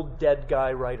old dead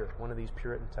guy writer, one of these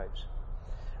Puritan types.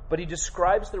 But he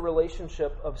describes the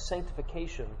relationship of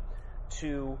sanctification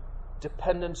to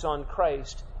dependence on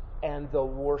Christ and the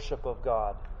worship of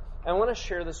God. And I want to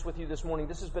share this with you this morning.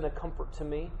 This has been a comfort to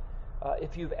me.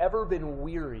 If you've ever been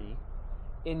weary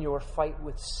in your fight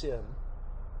with sin,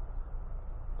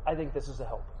 I think this is a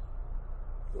help.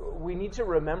 We need to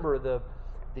remember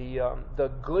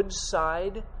the good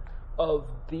side of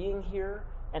being here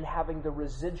and having the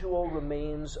residual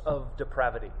remains of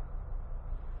depravity.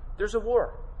 There's a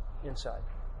war inside.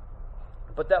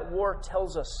 But that war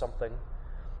tells us something.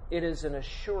 It is an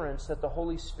assurance that the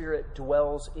Holy Spirit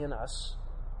dwells in us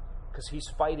because He's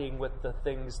fighting with the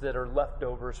things that are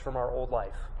leftovers from our old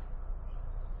life.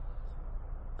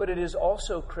 But it is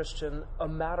also, Christian, a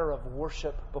matter of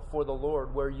worship before the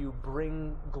Lord, where you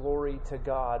bring glory to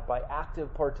God by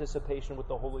active participation with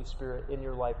the Holy Spirit in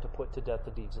your life to put to death the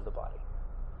deeds of the body.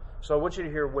 So I want you to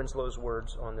hear Winslow's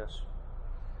words on this.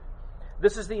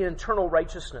 This is the internal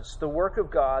righteousness, the work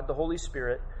of God, the Holy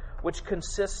Spirit, which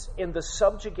consists in the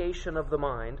subjugation of the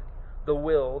mind, the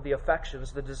will, the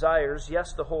affections, the desires,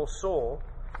 yes, the whole soul,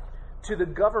 to the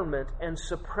government and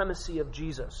supremacy of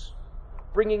Jesus,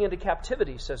 bringing into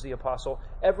captivity, says the apostle,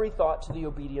 every thought to the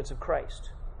obedience of Christ.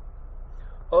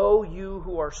 O you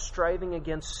who are striving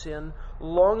against sin,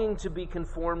 longing to be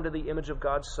conformed to the image of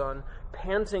God's Son,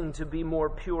 panting to be more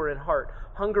pure in heart,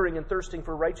 hungering and thirsting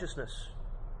for righteousness,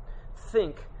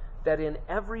 think that in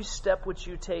every step which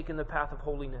you take in the path of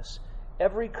holiness,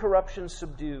 every corruption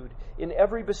subdued, in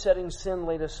every besetting sin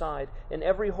laid aside, in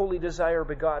every holy desire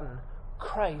begotten,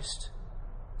 Christ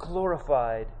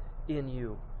glorified in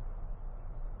you.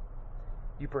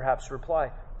 You perhaps reply,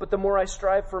 but the more I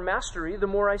strive for mastery, the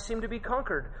more I seem to be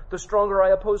conquered. The stronger I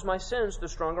oppose my sins, the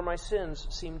stronger my sins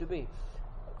seem to be.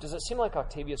 Does it seem like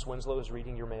Octavius Winslow is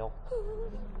reading your mail?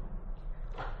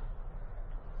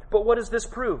 But what does this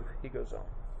prove? He goes on.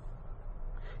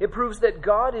 It proves that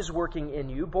God is working in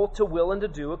you, both to will and to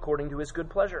do according to his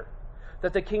good pleasure.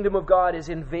 That the kingdom of God is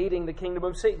invading the kingdom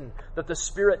of Satan. That the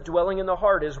Spirit dwelling in the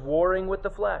heart is warring with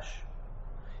the flesh.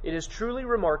 It is truly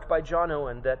remarked by John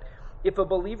Owen that if a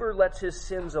believer lets his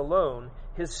sins alone,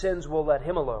 his sins will let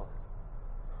him alone.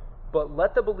 But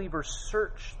let the believer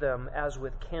search them as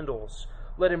with candles.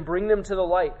 Let him bring them to the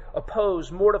light,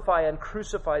 oppose, mortify, and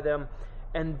crucify them,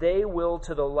 and they will be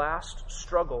to the last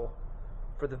struggle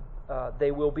for the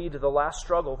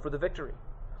victory.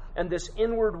 And this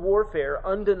inward warfare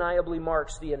undeniably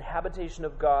marks the inhabitation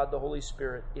of God, the Holy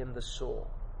Spirit, in the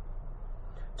soul.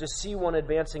 To see one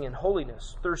advancing in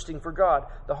holiness, thirsting for God,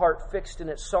 the heart fixed in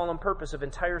its solemn purpose of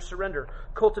entire surrender,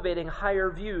 cultivating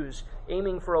higher views,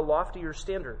 aiming for a loftier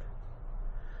standard.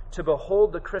 To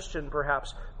behold the Christian,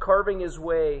 perhaps, carving his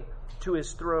way to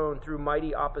his throne through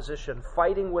mighty opposition,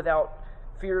 fighting without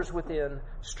fears within,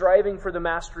 striving for the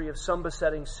mastery of some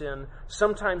besetting sin,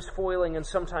 sometimes foiling and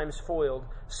sometimes foiled,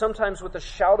 sometimes with a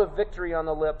shout of victory on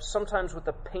the lips, sometimes with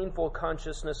the painful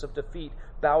consciousness of defeat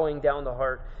bowing down the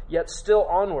heart, yet still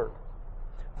onward.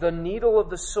 The needle of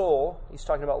the soul, he's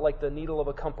talking about like the needle of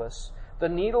a compass, the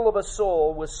needle of a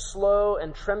soul with slow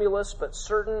and tremulous but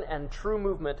certain and true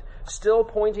movement, still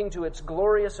pointing to its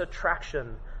glorious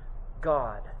attraction,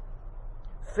 God.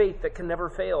 Faith that can never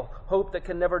fail, hope that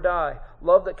can never die,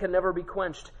 love that can never be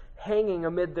quenched, hanging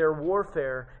amid their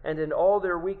warfare and in all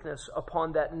their weakness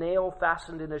upon that nail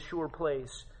fastened in a sure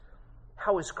place.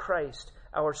 How is Christ,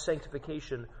 our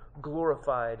sanctification,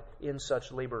 glorified in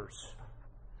such labors?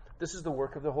 This is the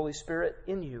work of the Holy Spirit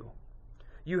in you.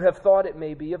 You have thought, it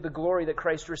may be, of the glory that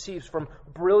Christ receives from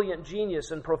brilliant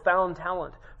genius and profound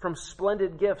talent, from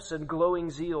splendid gifts and glowing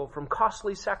zeal, from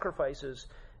costly sacrifices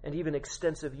and even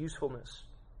extensive usefulness.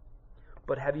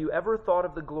 But have you ever thought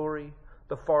of the glory,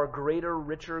 the far greater,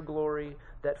 richer glory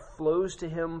that flows to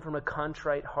him from a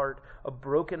contrite heart, a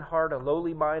broken heart, a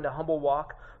lowly mind, a humble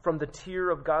walk, from the tear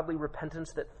of godly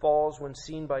repentance that falls when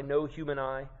seen by no human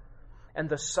eye, and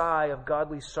the sigh of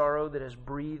godly sorrow that is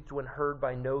breathed when heard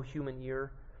by no human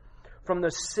ear? From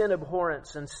the sin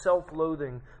abhorrence and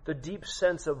self-loathing, the deep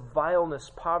sense of vileness,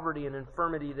 poverty, and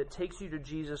infirmity that takes you to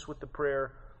Jesus with the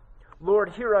prayer,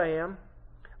 Lord, here I am.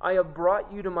 I have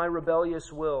brought you to my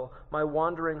rebellious will, my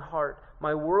wandering heart,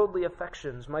 my worldly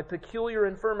affections, my peculiar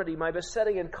infirmity, my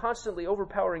besetting and constantly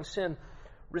overpowering sin.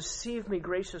 Receive me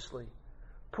graciously.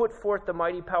 Put forth the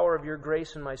mighty power of your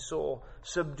grace in my soul.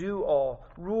 Subdue all,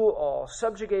 rule all,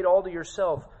 subjugate all to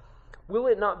yourself. Will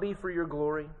it not be for your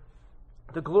glory,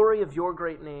 the glory of your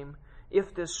great name,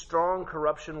 if this strong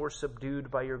corruption were subdued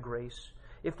by your grace?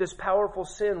 If this powerful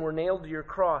sin were nailed to your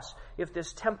cross, if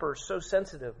this temper so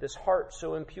sensitive, this heart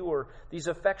so impure, these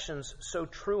affections so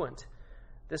truant,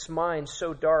 this mind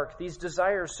so dark, these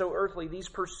desires so earthly, these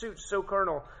pursuits so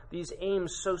carnal, these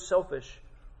aims so selfish,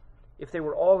 if they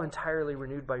were all entirely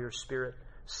renewed by your Spirit,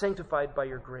 sanctified by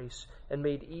your grace, and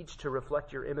made each to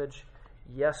reflect your image,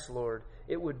 yes, Lord,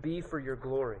 it would be for your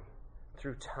glory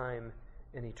through time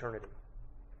and eternity.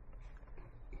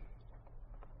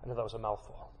 I know that was a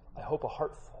mouthful. I hope a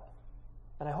heartful.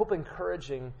 And I hope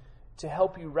encouraging to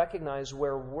help you recognize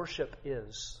where worship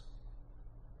is.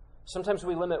 Sometimes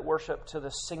we limit worship to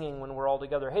the singing when we're all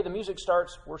together. Hey, the music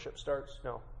starts, worship starts.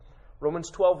 No. Romans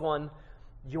 12:1,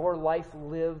 your life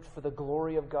lived for the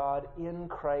glory of God in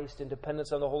Christ in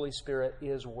dependence on the Holy Spirit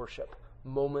is worship,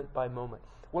 moment by moment.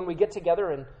 When we get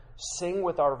together and sing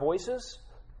with our voices,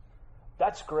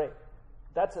 that's great.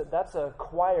 That's a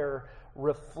choir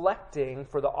reflecting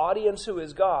for the audience who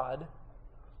is God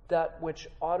that which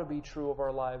ought to be true of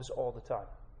our lives all the time.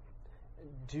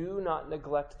 Do not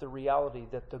neglect the reality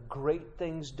that the great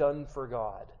things done for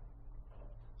God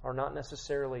are not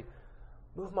necessarily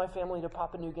move my family to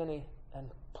Papua New Guinea and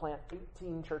plant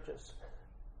 18 churches.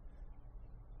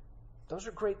 Those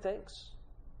are great things.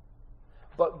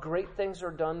 But great things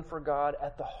are done for God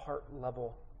at the heart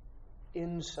level,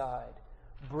 inside,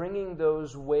 bringing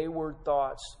those wayward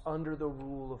thoughts under the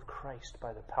rule of Christ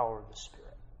by the power of the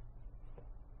Spirit.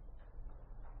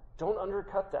 Don't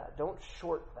undercut that. Don't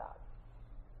short that.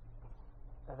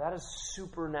 Now, that is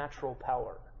supernatural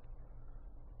power.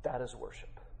 That is worship.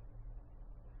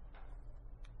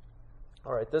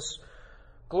 All right, this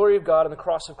glory of God and the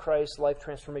cross of Christ, life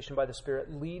transformation by the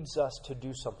Spirit, leads us to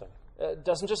do something. It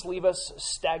doesn't just leave us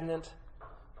stagnant,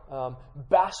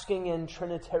 basking in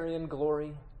Trinitarian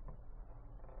glory.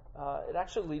 It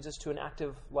actually leads us to an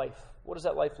active life. What does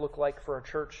that life look like for our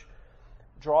church?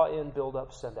 Draw in, build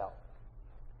up, send out.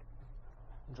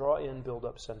 Draw in, build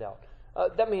up, send out.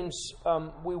 That means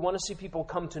we want to see people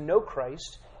come to know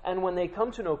Christ, and when they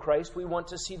come to know Christ, we want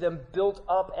to see them built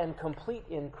up and complete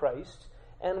in Christ,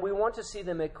 and we want to see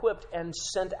them equipped and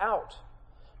sent out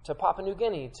to Papua New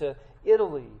Guinea, to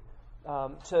Italy,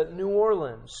 to New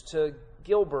Orleans, to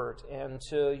Gilbert, and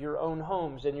to your own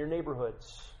homes and your neighborhoods.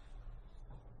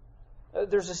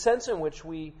 There's a sense in which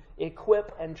we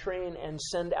equip and train and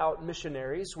send out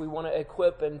missionaries. We want to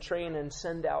equip and train and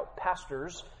send out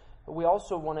pastors. But we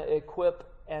also want to equip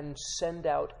and send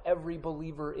out every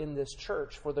believer in this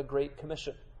church for the Great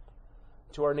Commission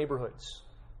to our neighborhoods,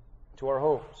 to our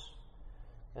homes.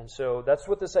 And so that's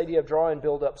what this idea of draw in,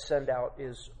 build up, send out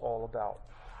is all about.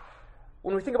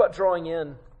 When we think about drawing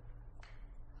in,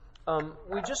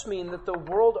 we just mean that the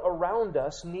world around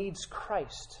us needs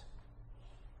Christ.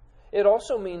 It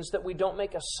also means that we don't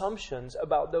make assumptions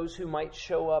about those who might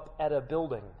show up at a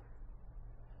building.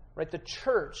 Right? The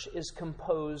church is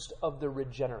composed of the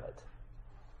regenerate.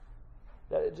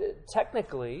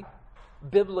 Technically,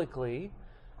 biblically,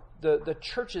 the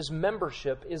church's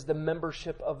membership is the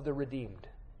membership of the redeemed.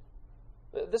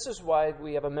 This is why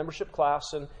we have a membership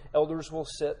class, and elders will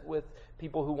sit with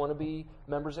people who want to be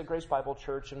members at Grace Bible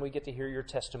Church, and we get to hear your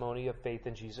testimony of faith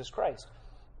in Jesus Christ.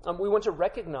 We want to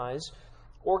recognize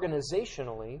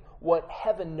organizationally what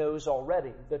heaven knows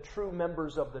already. The true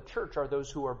members of the church are those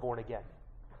who are born again.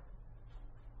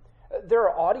 There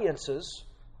are audiences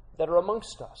that are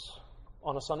amongst us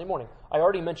on a Sunday morning. I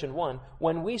already mentioned one.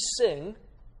 When we sing,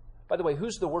 by the way,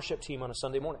 who's the worship team on a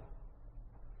Sunday morning?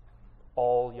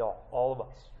 All y'all, all of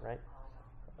us, right?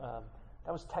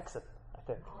 That was Texan, I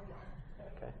think.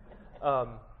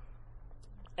 Okay.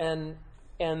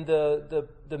 And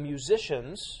the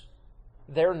musicians,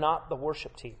 they're not the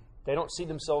worship team. They don't see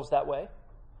themselves that way.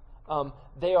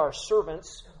 They are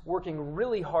servants working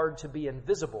really hard to be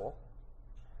invisible.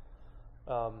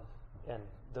 And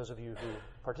those of you who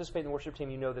participate in the worship team,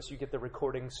 you know this. You get the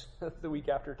recordings the week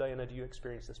after. Diana, do you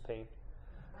experience this pain?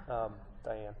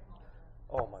 Diane.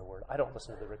 Oh, my word. I don't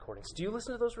listen to the recordings. Do you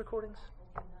listen to those recordings?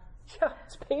 Yeah,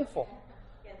 it's painful.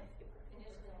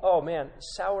 Oh, man.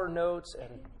 Sour notes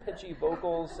and pitchy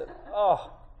vocals. And,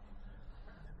 oh.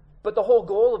 But the whole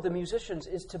goal of the musicians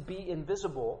is to be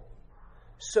invisible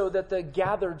so that the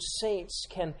gathered saints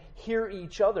can hear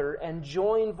each other and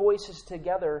join voices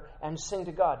together and sing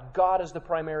to God. God is the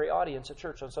primary audience at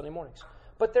church on Sunday mornings.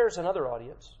 But there's another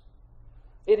audience.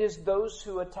 It is those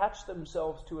who attach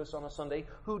themselves to us on a Sunday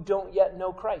who don't yet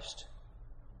know Christ.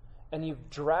 And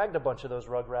you've dragged a bunch of those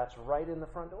rugrats right in the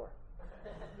front door.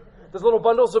 Those little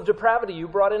bundles of depravity you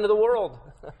brought into the world.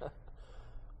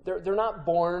 They're not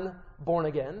born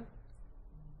again.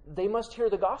 They must hear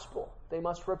the gospel. They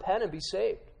must repent and be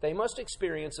saved. They must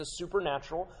experience a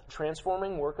supernatural,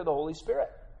 transforming work of the Holy Spirit.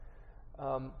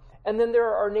 And then there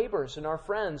are our neighbors and our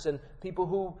friends and people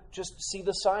who just see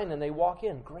the sign and they walk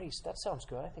in. Grace, that sounds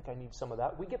good. I think I need some of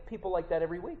that. We get people like that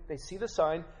every week. They see the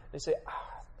sign. They say,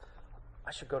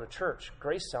 I should go to church.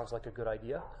 Grace sounds like a good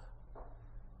idea.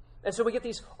 And so we get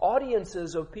these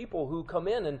audiences of people who come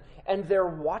in and they're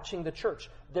watching the church.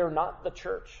 They're not the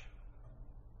church.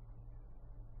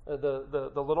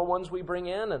 The little ones we bring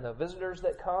in and the visitors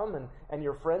that come and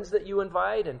your friends that you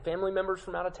invite and family members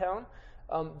from out of town,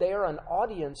 they are an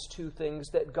audience to things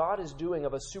that God is doing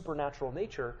of a supernatural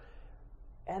nature,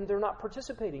 and they're not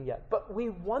participating yet. But we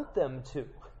want them to.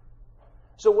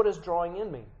 So what does drawing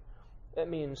in mean? It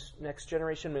means Next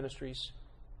Generation Ministries,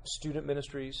 student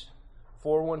ministries,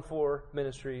 414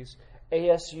 ministries,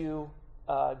 ASU,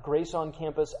 Grace on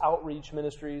Campus outreach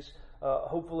ministries,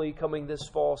 hopefully coming this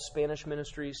fall, Spanish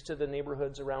ministries to the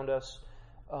neighborhoods around us.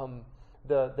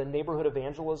 the neighborhood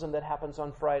evangelism that happens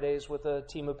on Fridays with a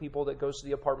team of people that goes to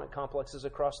the apartment complexes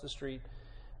across the street.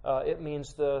 It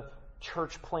means the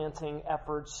church planting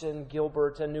efforts in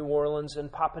Gilbert and New Orleans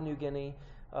and Papua New Guinea.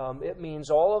 It means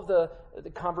all of the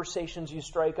conversations you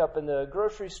strike up in the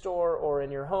grocery store or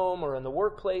in your home or in the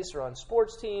workplace or on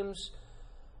sports teams.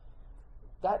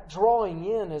 That drawing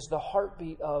in is the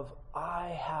heartbeat of,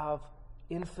 I have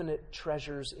infinite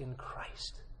treasures in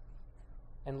Christ.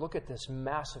 And look at this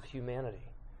massive humanity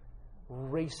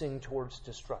racing towards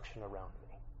destruction around me.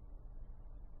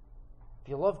 If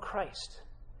you love Christ,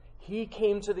 He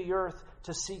came to the earth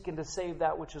to seek and to save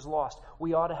that which is lost.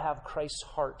 We ought to have Christ's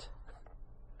heart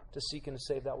to seek and to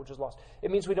save that which is lost.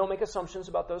 It means we don't make assumptions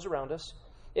about those around us.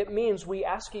 It means we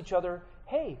ask each other,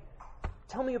 hey,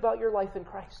 tell me about your life in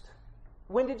Christ.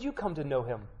 When did you come to know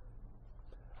Him?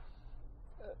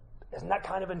 Isn't that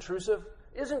kind of intrusive?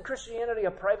 Isn't Christianity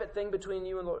a private thing between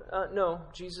you and the Lord? No.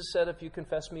 Jesus said, if you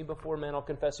confess me before men, I'll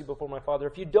confess you before my Father.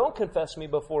 If you don't confess me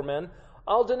before men,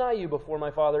 I'll deny you before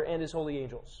my Father and His holy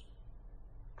angels.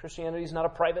 Christianity is not a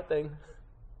private thing.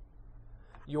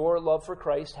 Your love for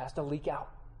Christ has to leak out.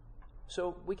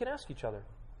 So we can ask each other,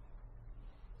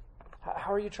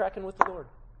 how are you tracking with the Lord?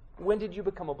 When did you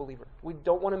become a believer? We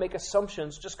don't want to make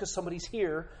assumptions just because somebody's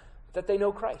here that they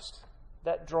know Christ.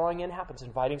 That drawing in happens.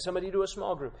 Inviting somebody to a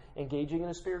small group. Engaging in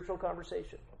a spiritual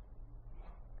conversation.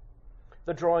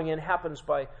 The drawing in happens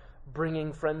by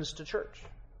bringing friends to church.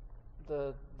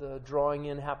 The drawing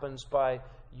in happens by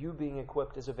you being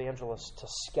equipped as evangelists to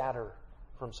scatter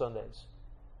from Sundays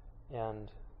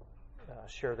and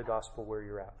share the gospel where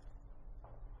you're at.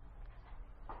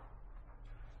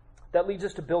 That leads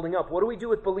us to building up. What do we do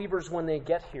with believers when they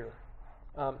get here?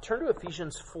 Turn to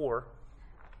Ephesians 4.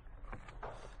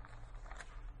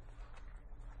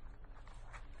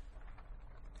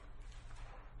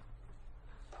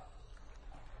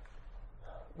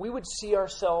 We would see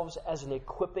ourselves as an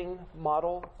equipping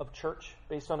model of church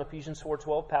based on Ephesians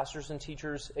 4:12. Pastors and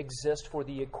teachers exist for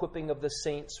the equipping of the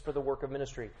saints for the work of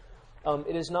ministry.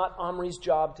 It is not Omri's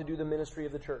job to do the ministry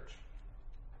of the church.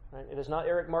 Right? It is not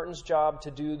Eric Martin's job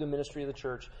to do the ministry of the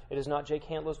church. It is not Jake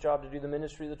Handler's job to do the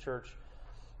ministry of the church.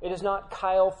 It is not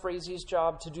Kyle Frazie's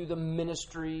job to do the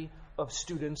ministry of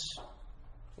students.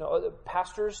 No,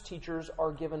 pastors, teachers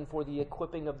are given for the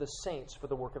equipping of the saints for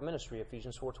the work of ministry,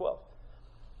 Ephesians 4:12.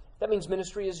 That means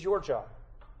ministry is your job.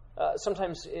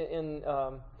 Sometimes in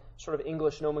sort of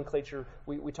English nomenclature,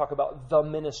 we talk about the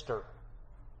minister.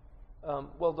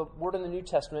 Well, the word in the New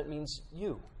Testament means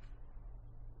you.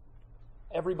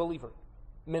 Every believer,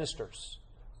 ministers,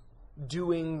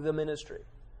 doing the ministry.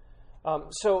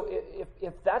 So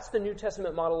if that's the New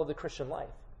Testament model of the Christian life,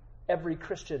 every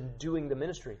Christian doing the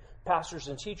ministry, pastors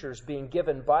and teachers being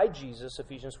given by Jesus,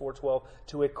 Ephesians 4:12,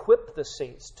 to equip the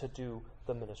saints to do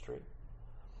the ministry,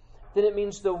 then it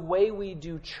means the way we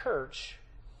do church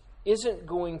isn't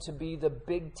going to be the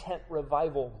big tent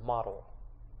revival model.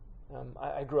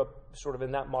 I grew up sort of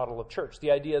in that model of church.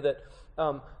 The idea that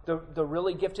the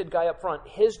really gifted guy up front,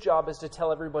 his job is to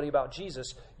tell everybody about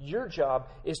Jesus. Your job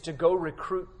is to go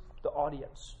recruit the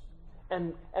audience.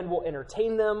 And we'll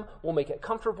entertain them. We'll make it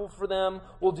comfortable for them.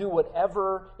 We'll do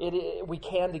whatever we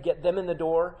can to get them in the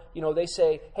door. You know, they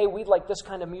say, hey, we'd like this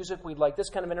kind of music. We'd like this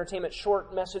kind of entertainment,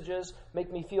 short messages,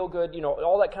 make me feel good, you know,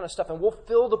 all that kind of stuff. And we'll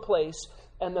fill the place.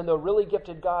 And then the really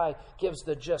gifted guy gives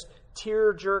the just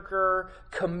tear-jerker,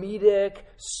 comedic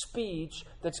speech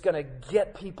that's going to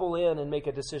get people in and make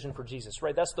a decision for Jesus,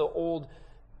 right? That's the old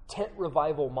tent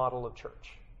revival model of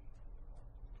church.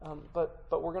 But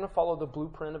we're going to follow the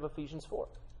blueprint of Ephesians 4,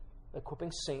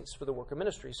 equipping saints for the work of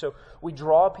ministry. So we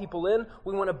draw people in.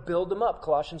 We want to build them up.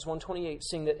 Colossians 1:28,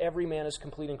 seeing that every man is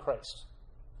complete in Christ.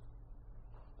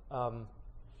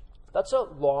 That's a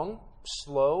long,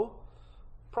 slow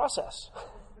process.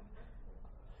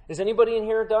 Is anybody in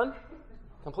here done?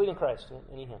 Complete in Christ.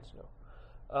 Any hands?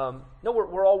 No. No,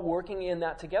 we're all working in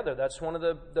that together. That's one of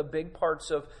the big parts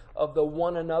of the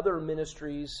one another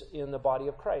ministries in the body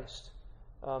of Christ.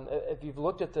 If you've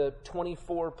looked at the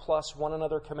 24 plus one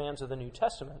another commands of the New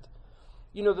Testament,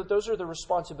 you know that those are the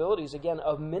responsibilities, again,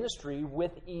 of ministry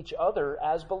with each other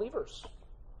as believers.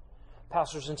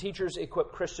 Pastors and teachers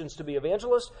equip Christians to be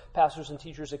evangelists. Pastors and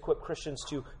teachers equip Christians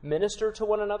to minister to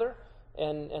one another.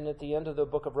 And at the end of the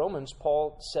book of Romans,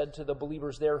 Paul said to the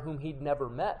believers there whom he'd never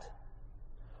met,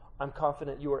 I'm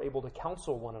confident you are able to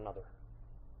counsel one another.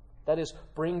 That is,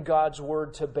 bring God's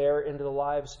word to bear into the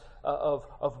lives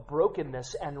of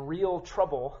brokenness and real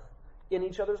trouble in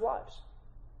each other's lives.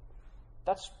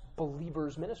 That's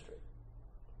believers' ministry.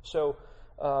 So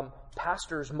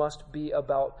pastors must be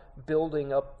about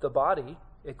building up the body,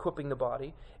 equipping the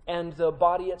body, and the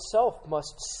body itself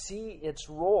must see its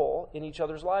role in each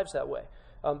other's lives that way.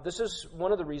 This is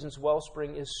one of the reasons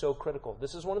Wellspring is so critical.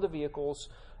 This is one of the vehicles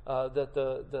that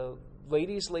the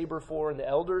ladies labor for and the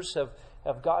elders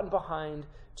have gotten behind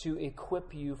to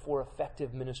equip you for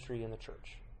effective ministry in the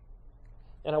church.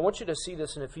 And I want you to see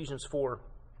this in Ephesians 4.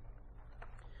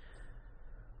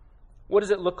 What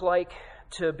does it look like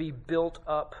to be built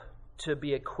up, to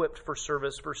be equipped for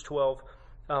service? Verse 12.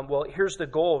 Well, here's the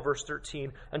goal, verse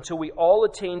 13. Until we all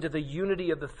attain to the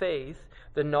unity of the faith,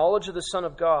 the knowledge of the Son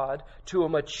of God, to a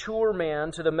mature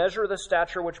man, to the measure of the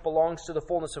stature which belongs to the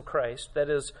fullness of Christ. That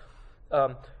is,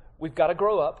 we've got to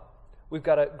grow up. We've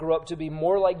got to grow up to be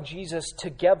more like Jesus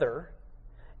together,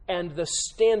 and the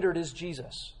standard is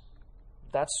Jesus.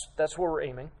 That's where we're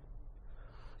aiming.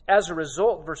 As a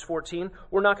result, verse 14,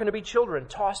 we're not going to be children,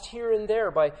 tossed here and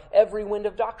there by every wind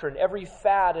of doctrine, every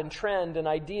fad and trend and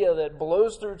idea that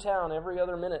blows through town every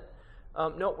other minute.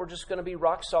 No, we're just going to be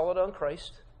rock solid on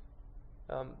Christ.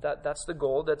 That's the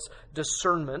goal. That's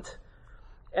discernment.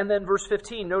 And then verse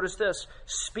 15, notice this.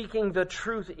 Speaking the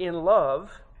truth in love,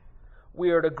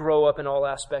 we are to grow up in all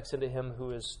aspects into Him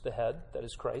who is the head, that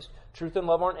is Christ. Truth and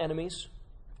love aren't enemies.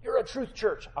 You're a truth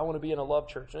church. I want to be in a love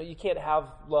church. No, you can't have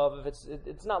love if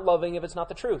it's not loving if it's not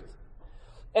the truth.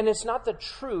 And it's not the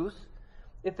truth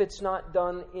if it's not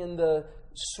done in the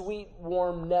sweet,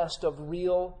 warm nest of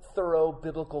real, thorough,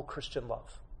 biblical Christian love.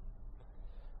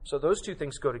 So those two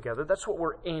things go together. That's what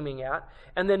we're aiming at.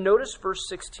 And then notice verse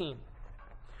 16.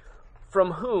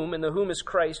 From whom, and the whom is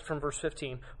Christ from verse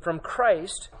 15, from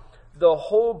Christ, the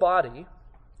whole body,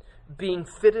 being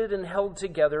fitted and held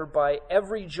together by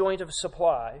every joint of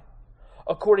supply,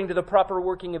 according to the proper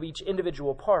working of each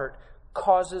individual part,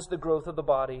 causes the growth of the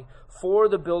body for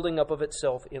the building up of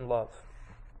itself in love.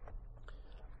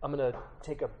 I'm going to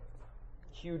take a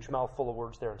huge mouthful of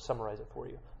words there and summarize it for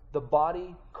you. The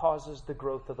body causes the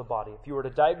growth of the body. If you were to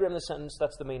diagram the sentence,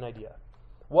 that's the main idea.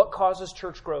 What causes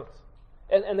church growth?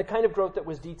 And the kind of growth that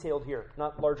was detailed here,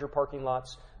 not larger parking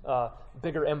lots,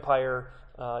 bigger empire,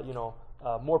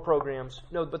 more programs.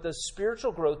 No, but the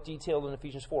spiritual growth detailed in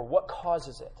Ephesians 4. What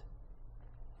causes it?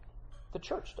 The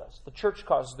church does. The church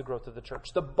causes the growth of the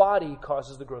church. The body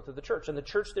causes the growth of the church. And the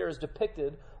church there is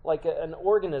depicted like an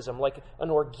organism, like an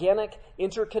organic,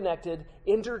 interconnected,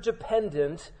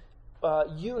 interdependent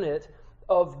unit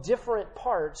of different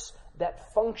parts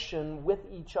that function with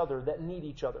each other, that need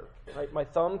each other. Right? My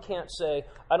thumb can't say,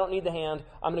 I don't need the hand,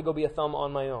 I'm going to go be a thumb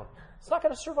on my own. It's not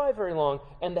going to survive very long,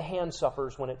 and the hand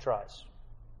suffers when it tries.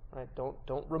 Right?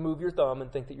 Don't remove your thumb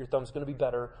and think that your thumb's going to be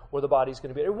better or the body's going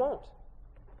to be better. It won't.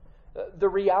 The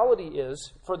reality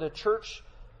is, for the church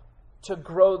to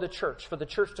grow the church, for the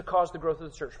church to cause the growth of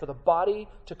the church, for the body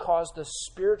to cause the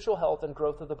spiritual health and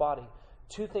growth of the body,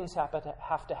 two things have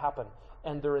to happen,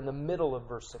 and they're in the middle of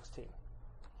verse 16.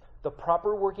 The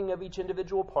proper working of each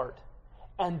individual part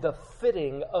and the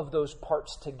fitting of those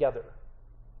parts together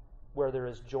where there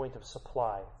is joint of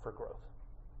supply for growth.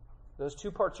 Those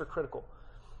two parts are critical.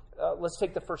 Let's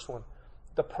take the first one.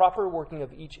 The proper working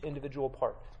of each individual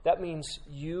part. That means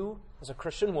you, as a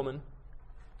Christian woman,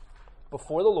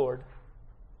 before the Lord,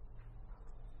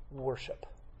 worship.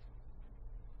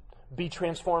 Be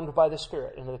transformed by the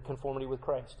Spirit into the conformity with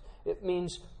Christ. It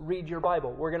means read your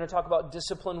Bible. We're going to talk about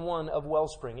discipline 1 of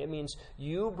Wellspring. It means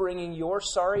you bringing your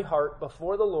sorry heart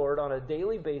before the Lord on a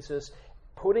daily basis,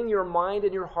 putting your mind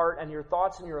and your heart and your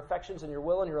thoughts and your affections and your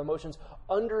will and your emotions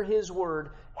under His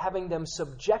Word, having them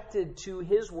subjected to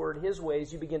His Word, His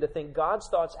ways. You begin to think God's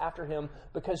thoughts after Him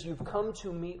because you've come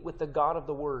to meet with the God of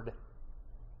the Word.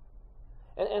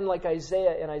 And like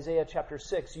Isaiah in Isaiah chapter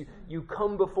 6, you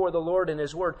come before the Lord in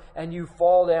His Word and you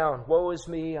fall down. Woe is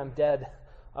me, I'm dead.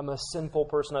 I'm a sinful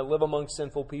person. I live among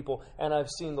sinful people, and I've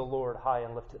seen the Lord high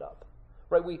and lifted up.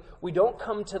 Right? We don't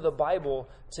come to the Bible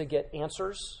to get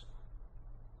answers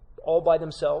all by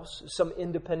themselves, some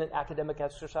independent academic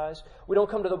exercise. We don't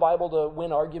come to the Bible to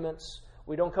win arguments.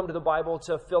 We don't come to the Bible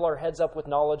to fill our heads up with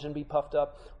knowledge and be puffed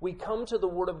up. We come to the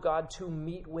Word of God to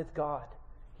meet with God.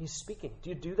 He's speaking. Do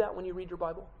you do that when you read your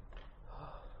Bible?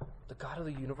 The God of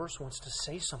the universe wants to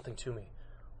say something to me.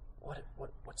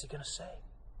 What's He going to say?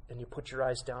 And you put your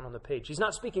eyes down on the page. He's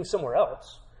not speaking somewhere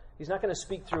else. He's not going to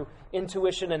speak through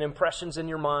intuition and impressions in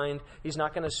your mind. He's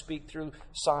not going to speak through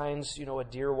signs, a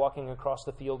deer walking across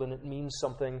the field and it means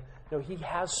something. No, He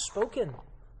has spoken.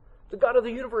 The God of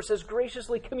the universe has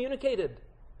graciously communicated.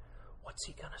 What's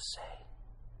He going to say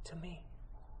to me?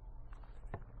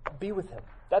 Be with Him.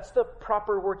 That's the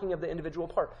proper working of the individual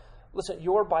part. Listen,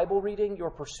 your Bible reading, your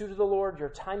pursuit of the Lord, your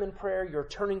time in prayer, your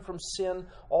turning from sin,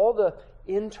 all the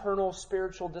internal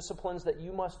spiritual disciplines that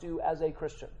you must do as a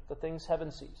Christian, the things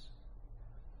heaven sees,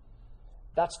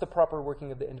 that's the proper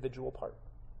working of the individual part.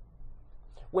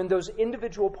 When those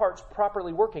individual parts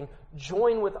properly working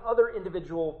join with other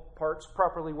individual parts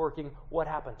properly working, what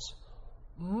happens?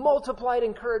 Multiplied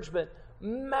encouragement,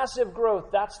 massive growth.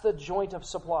 That's the joint of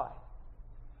supply.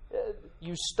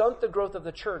 You stunt the growth of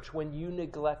the church when you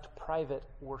neglect private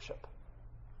worship.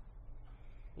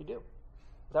 You do.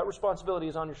 That responsibility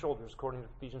is on your shoulders, according to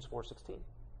Ephesians 4:16.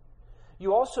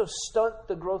 You also stunt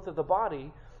the growth of the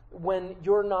body when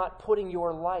you're not putting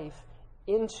your life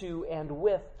into and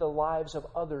with the lives of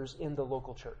others in the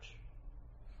local church.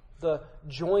 The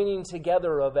joining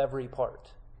together of every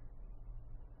part.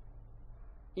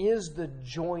 Is the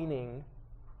joining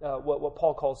what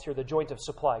Paul calls here the joint of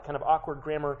supply? Kind of awkward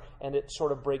grammar, and it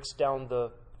sort of breaks down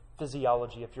the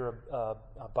physiology. If you're a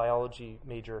biology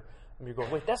major, and you're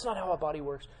going, wait, that's not how a body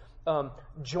works.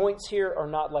 Joints here are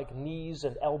not like knees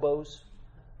and elbows.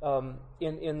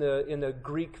 In the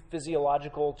Greek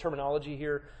physiological terminology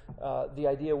here, the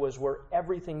idea was where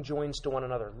everything joins to one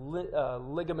another.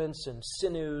 Ligaments and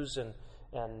sinews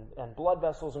and blood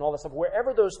vessels and all that stuff.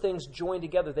 Wherever those things join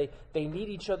together, they need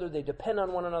each other, they depend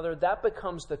on one another. That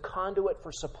becomes the conduit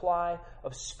for supply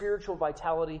of spiritual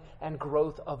vitality and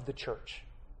growth of the church.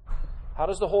 How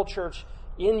does the whole church,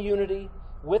 in unity,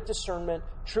 with discernment,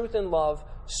 truth and love,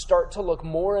 start to look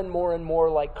more and more and more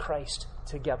like Christ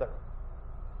together?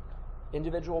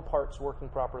 Individual parts working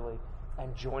properly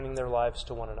and joining their lives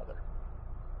to one another.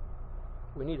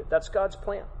 We need it. That's God's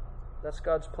plan. That's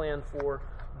God's plan for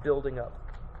building up.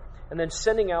 And then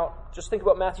sending out, just think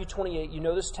about Matthew 28. You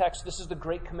know this text. This is the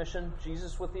Great Commission.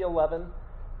 Jesus with the 11.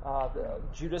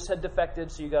 Judas had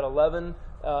defected, so you got 11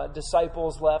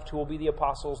 disciples left who will be the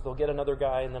apostles. They'll get another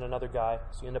guy and then another guy.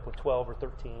 So you end up with 12 or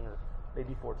 13 or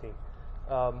maybe 14.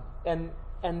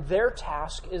 And their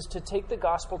task is to take the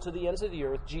gospel to the ends of the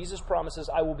earth. Jesus promises,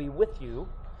 I will be with you.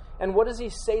 And what does he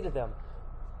say to them?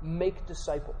 Make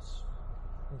disciples.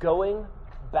 Going,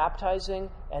 baptizing,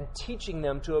 and teaching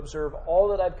them to observe all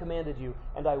that I've commanded you,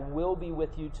 and I will be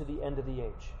with you to the end of the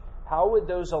age. How would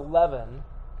those 11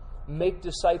 make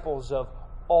disciples of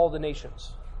all the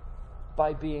nations?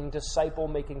 By being disciple,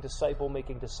 making disciple,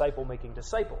 making disciple, making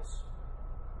disciples.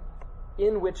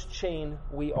 In which chain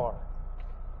we are.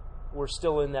 We're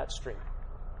still in that stream.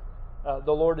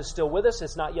 The Lord is still with us.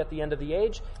 It's not yet the end of the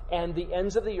age. And the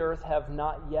ends of the earth have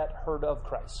not yet heard of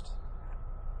Christ.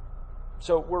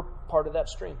 So we're part of that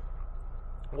stream.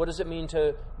 What does it mean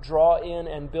to draw in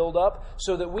and build up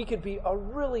so that we could be a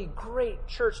really great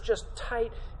church, just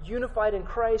tight, unified in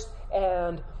Christ,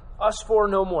 and us four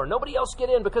no more? Nobody else get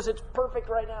in because it's perfect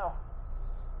right now.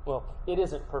 Well, it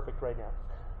isn't perfect right now.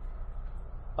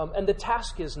 And the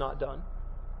task is not done.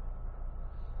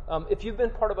 If you've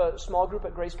been part of a small group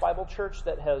at Grace Bible Church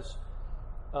that has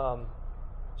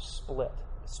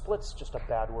split's just a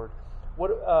bad word.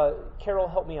 What, Carol,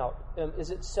 help me out.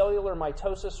 Is it cellular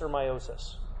mitosis or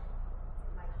meiosis?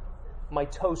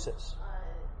 Mitosis.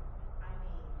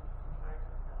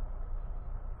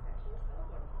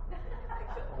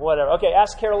 Whatever. Okay,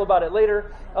 ask Carol about it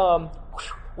later.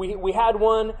 We had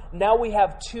one. Now we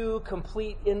have two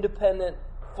complete, independent,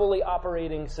 fully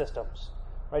operating systems.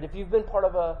 Right? If you've been part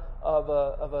of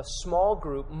a small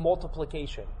group,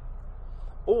 multiplication,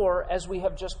 or as we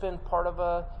have just been part of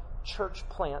a church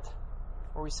plant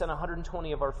where we sent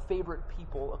 120 of our favorite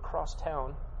people across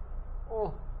town.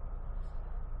 Oh,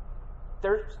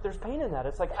 there's pain in that.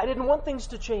 It's like, I didn't want things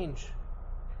to change.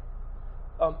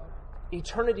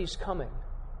 Eternity's coming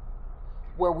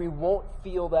where we won't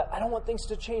feel that, I don't want things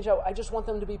to change. I just want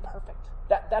them to be perfect.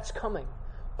 That's coming.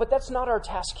 But that's not our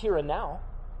task here and now.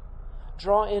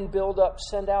 Draw in, build up,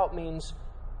 send out means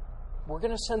we're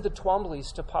going to send the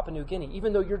Twombleys to Papua New Guinea,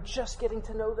 even though you're just getting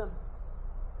to know them.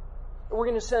 We're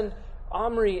going to send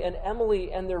Omri and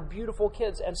Emily and their beautiful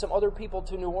kids and some other people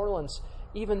to New Orleans,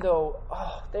 even though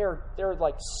they're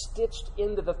like stitched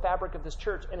into the fabric of this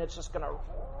church, and it's just going to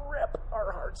rip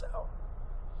our hearts out.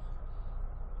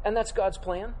 And that's God's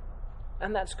plan,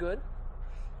 and that's good.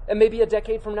 And maybe a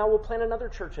decade from now, we'll plant another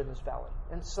church in this valley,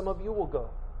 and some of you will go.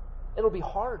 It'll be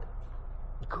hard.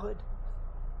 Good.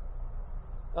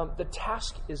 The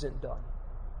task isn't done.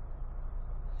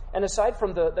 And aside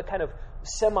from the kind of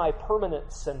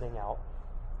semi-permanent sending out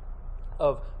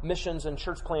of missions and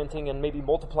church planting and maybe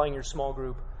multiplying your small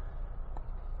group,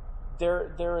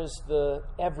 there is the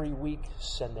every week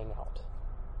sending out.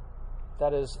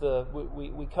 That is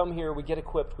we come here, we get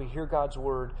equipped, we hear God's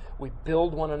word, we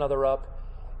build one another up,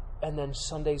 and then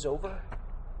Sunday's over.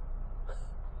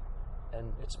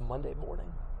 and it's Monday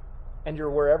morning. And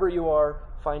you're wherever you are,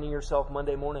 finding yourself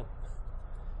Monday morning.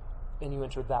 And you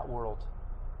enter that world.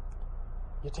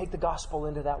 You take the gospel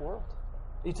into that world.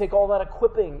 You take all that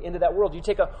equipping into that world. You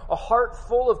take a heart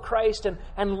full of Christ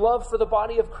and love for the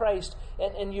body of Christ,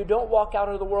 and you don't walk out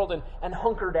of the world and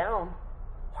hunker down.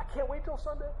 I can't wait till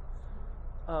Sunday.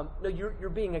 No, you're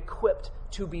being equipped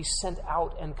to be sent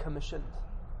out and commissioned.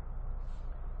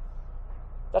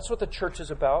 That's what the church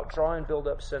is about. Draw and build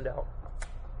up, send out.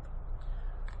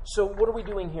 So what are we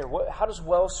doing here? How does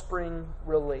Wellspring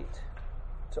relate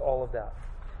to all of that?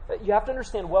 You have to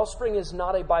understand, Wellspring is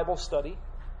not a Bible study.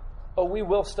 Oh, we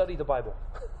will study the Bible.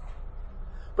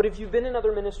 But if you've been in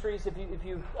other ministries, if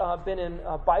you've been in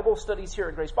Bible studies here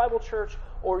at Grace Bible Church,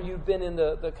 or you've been in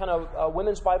the kind of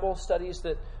women's Bible studies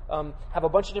that have a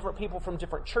bunch of different people from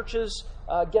different churches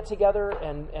get together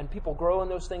and people grow in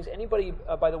those things. Anybody,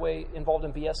 by the way, involved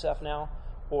in BSF now?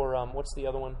 Or what's the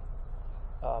other one?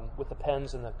 With the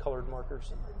pens and the colored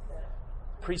markers?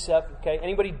 Precept, okay.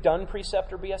 Anybody done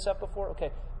Precept or BSF before?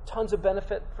 Okay. Tons of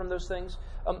benefit from those things.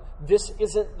 This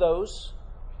isn't those,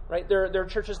 right? There are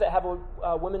churches that have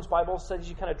a women's Bible studies.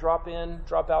 You kind of drop in,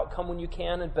 drop out, come when you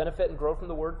can and benefit and grow from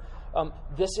the Word.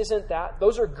 This isn't that.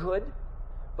 Those are good,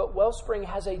 but Wellspring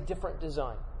has a different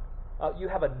design. You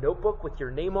have a notebook with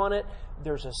your name on it.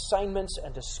 There's assignments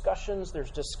and discussions. There's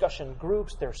discussion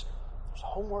groups. There's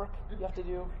homework you have to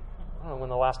do. I don't know when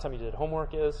the last time you did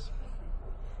homework is.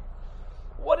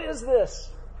 What is this?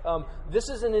 This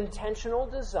is an intentional,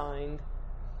 designed,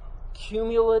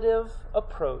 cumulative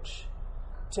approach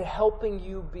to helping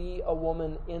you be a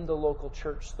woman in the local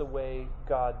church the way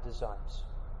God designs.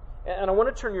 And I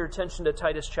want to turn your attention to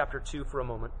Titus chapter 2 for a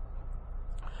moment.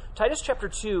 Titus chapter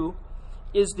 2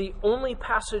 is the only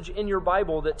passage in your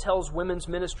Bible that tells women's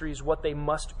ministries what they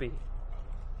must be.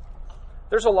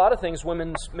 There's a lot of things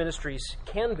women's ministries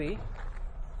can be.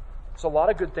 There's a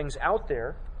lot of good things out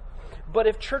there. But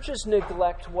if churches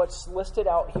neglect what's listed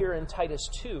out here in Titus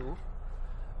 2,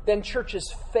 then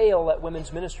churches fail at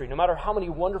women's ministry, no matter how many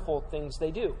wonderful things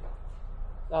they do.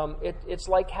 It's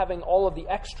like having all of the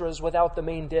extras without the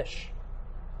main dish.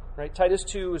 Right? Titus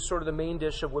 2 is sort of the main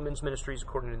dish of women's ministries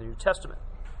according to the New Testament.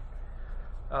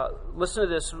 Listen to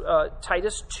this.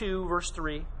 Titus 2, verse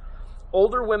 3.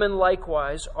 Older women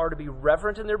likewise are to be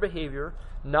reverent in their behavior,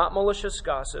 not malicious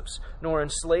gossips, nor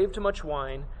enslaved to much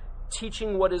wine,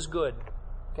 teaching what is good.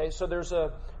 Okay, so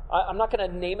I'm not going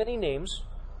to name any names,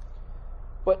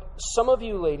 but some of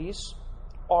you ladies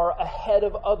are ahead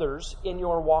of others in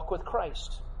your walk with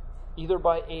Christ, either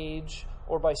by age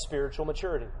or by spiritual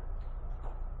maturity.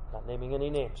 Not naming any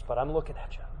names, but I'm looking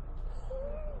at you.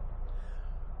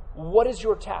 What is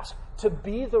your task? To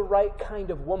be the right kind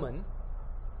of woman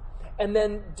and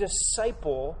then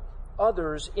disciple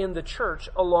others in the church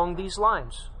along these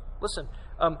lines. Listen,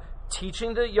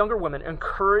 teaching the younger women,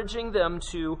 encouraging them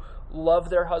to love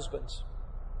their husbands,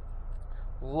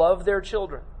 love their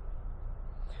children,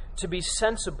 to be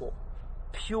sensible,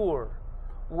 pure,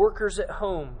 workers at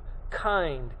home,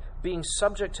 kind, being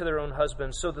subject to their own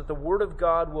husbands, so that the word of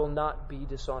God will not be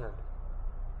dishonored.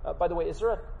 By the way, is there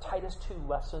a Titus 2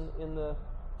 lesson in the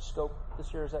scope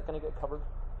this year? Is that going to get covered?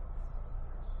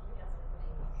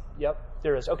 Yep,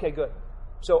 there is. Okay, good.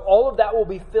 So all of that will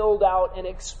be filled out and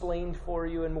explained for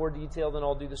you in more detail than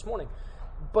I'll do this morning.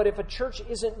 But if a church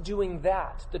isn't doing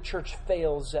that, the church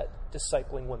fails at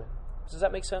discipling women. Does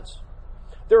that make sense?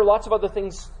 There are lots of other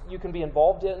things you can be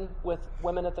involved in with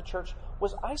women at the church.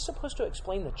 Was I supposed to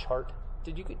explain the chart?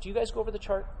 Do you guys go over the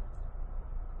chart?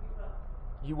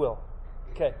 You will.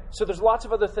 Okay. So there's lots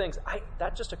of other things.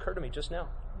 That just occurred to me just now.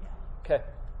 Okay.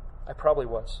 I probably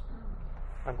was.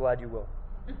 I'm glad you will.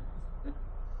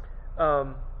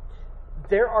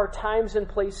 There are times and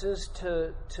places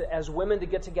to as women to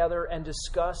get together and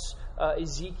discuss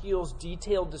Ezekiel's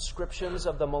detailed descriptions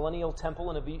of the millennial temple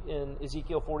in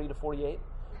Ezekiel 40 to 48.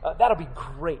 That'll be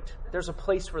great. There's a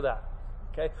place for that.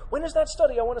 Okay, when is that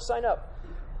study? I want to sign up.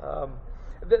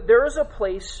 There is a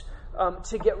place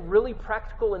to get really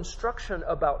practical instruction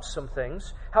about some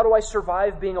things. How do I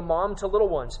survive being a mom to little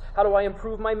ones? How do I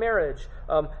improve my marriage?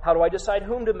 How do I decide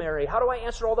whom to marry? How do I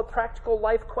answer all the practical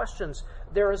life questions?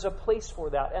 There is a place for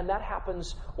that, and that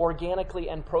happens organically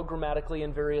and programmatically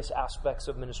in various aspects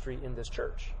of ministry in this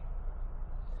church.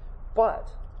 But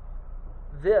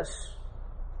this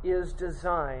is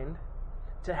designed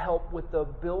to help with the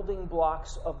building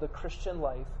blocks of the Christian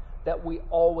life that we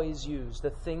always use,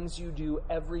 the things you do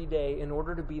every day in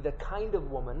order to be the kind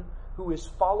of woman who is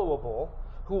followable,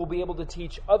 who will be able to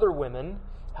teach other women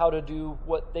how to do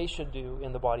what they should do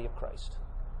in the body of Christ.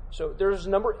 So there's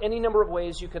any number of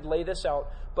ways you could lay this out,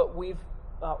 but we've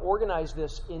organize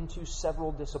this into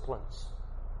several disciplines.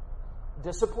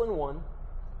 Discipline 1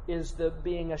 is the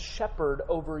being a shepherd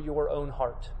over your own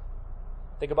heart.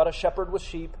 Think about a shepherd with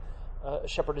sheep. A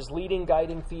shepherd is leading,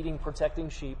 guiding, feeding, protecting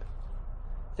sheep.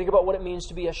 Think about what it means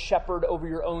to be a shepherd over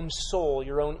your own soul,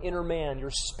 your own inner man, your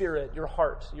spirit, your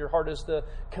heart. Your heart is the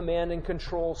command and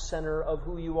control center of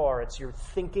who you are. It's your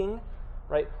thinking,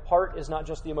 right? Heart is not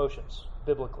just the emotions,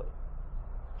 biblically.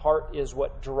 Heart is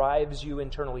what drives you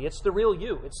internally. It's the real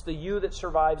you. It's the you that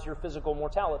survives your physical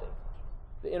mortality,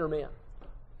 the inner man.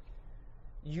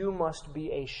 You must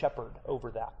be a shepherd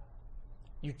over that.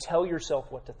 You tell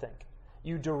yourself what to think.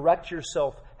 You direct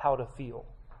yourself how to feel.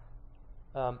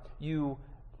 You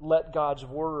let God's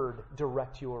word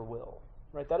direct your will.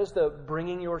 Right? That is the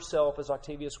bringing yourself, as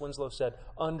Octavius Winslow said,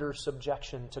 under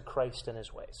subjection to Christ and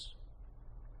his ways.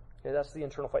 Okay, that's the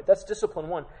internal fight. That's discipline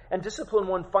 1. And discipline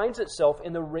 1 finds itself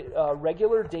in the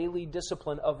regular daily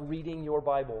discipline of reading your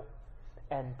Bible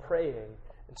and praying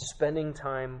and spending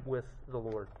time with the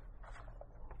Lord.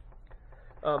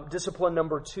 Discipline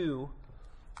number 2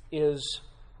 is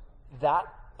that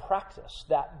practice,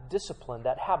 that discipline,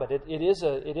 that habit. It is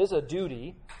a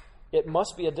duty. It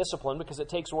must be a discipline because it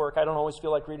takes work. I don't always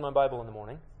feel like reading my Bible in the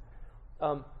morning.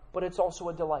 But it's also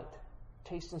a delight.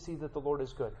 Taste and see that the Lord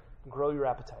is good. Grow your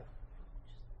appetite.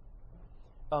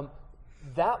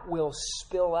 That will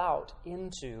spill out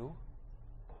into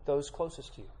those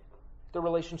closest to you. The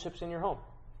relationships in your home.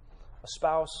 A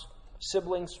spouse,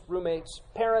 siblings, roommates,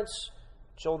 parents,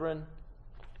 children,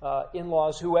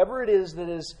 in-laws, whoever it is that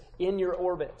is in your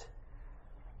orbit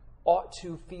ought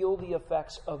to feel the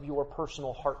effects of your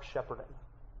personal heart shepherding.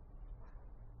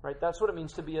 Right? That's what it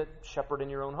means to be a shepherd in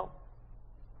your own home.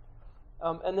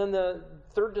 And then the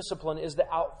third discipline is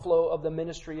the outflow of the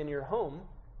ministry in your home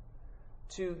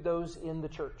to those in the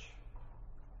church.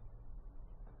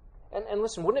 And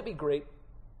listen, wouldn't it be great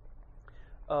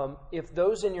if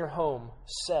those in your home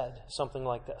said something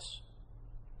like this?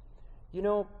 You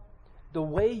know, the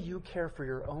way you care for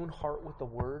your own heart with the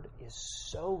Word is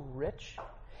so rich.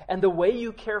 And the way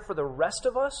you care for the rest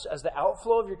of us as the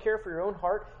outflow of your care for your own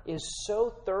heart is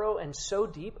so thorough and so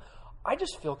deep. I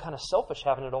just feel kind of selfish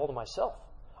having it all to myself.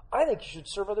 I think you should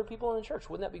serve other people in the church.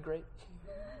 Wouldn't that be great?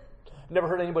 Never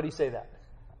heard anybody say that.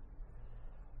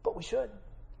 But we should.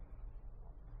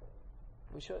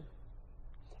 We should.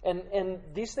 And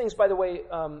these things, by the way,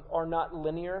 are not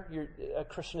linear. A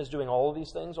Christian is doing all of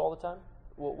these things all the time.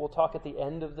 We'll talk at the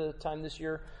end of the time this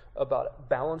year about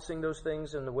balancing those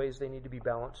things and the ways they need to be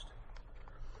balanced.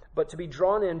 But to be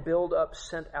drawn in, build up,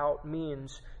 sent out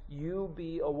means you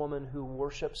be a woman who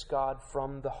worships God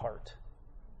from the heart.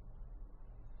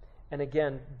 And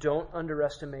again, don't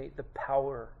underestimate the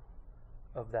power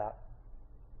of that.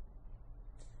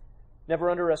 Never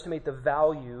underestimate the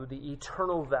value, the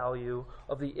eternal value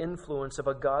of the influence of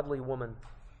a godly woman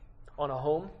on a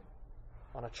home,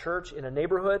 on a church, in a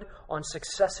neighborhood, on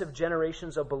successive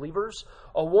generations of believers.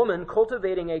 A woman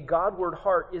cultivating a Godward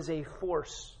heart is a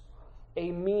force,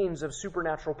 a means of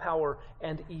supernatural power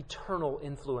and eternal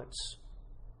influence.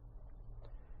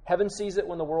 Heaven sees it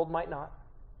when the world might not.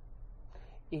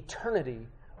 Eternity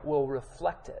will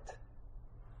reflect it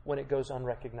when it goes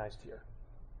unrecognized here.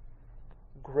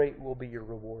 Great will be your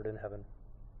reward in heaven.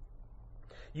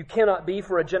 You cannot be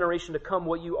for a generation to come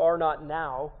what you are not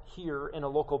now here in a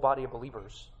local body of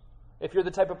believers. If you're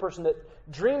the type of person that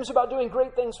dreams about doing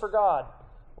great things for God,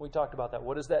 we talked about that.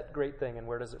 What is that great thing and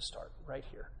where does it start? Right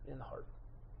here in the heart.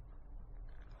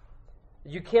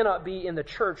 You cannot be in the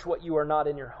church what you are not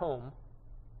in your home.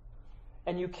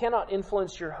 And you cannot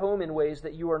influence your home in ways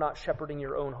that you are not shepherding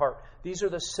your own heart. These are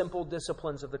the simple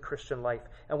disciplines of the Christian life,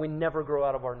 and we never grow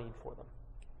out of our need for them.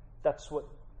 That's what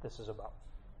this is about.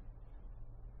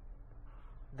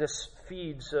 This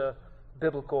feeds a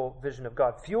biblical vision of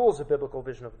God, fuels a biblical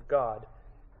vision of God,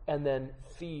 and then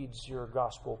feeds your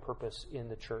gospel purpose in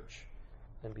the church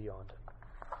and beyond.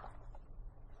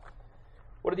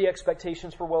 What are the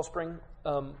expectations for Wellspring?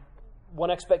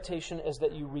 One expectation is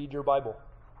that you read your Bible.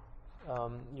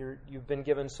 You've been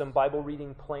given some Bible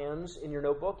reading plans in your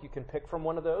notebook. You can pick from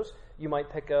one of those. You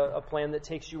might pick a plan that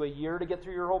takes you a year to get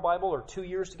through your whole Bible or 2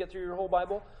 years to get through your whole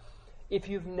Bible. If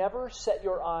you've never set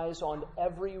your eyes on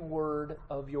every word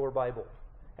of your Bible,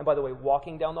 and by the way,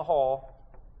 walking down the hall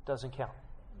doesn't count.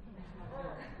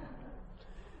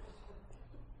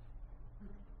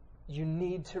 You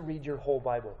need to read your whole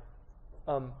Bible.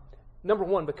 Number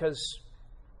one, because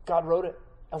God wrote it,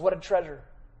 and what a treasure.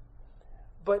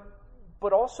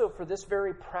 But also for this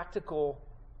very practical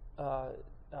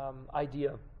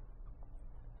idea.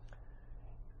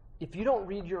 If you don't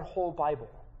read your whole Bible,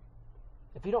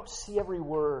 if you don't see every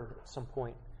word at some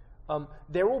point,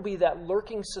 there will be that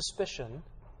lurking suspicion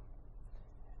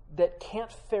that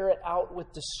can't ferret out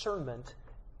with discernment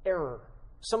error.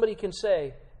 Somebody can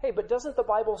say, hey, but doesn't the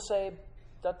Bible say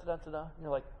da-da-da-da-da? And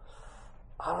you're like,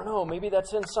 I don't know, maybe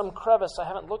that's in some crevice I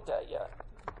haven't looked at yet.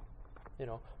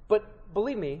 But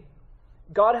believe me,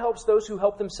 God helps those who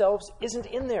help themselves isn't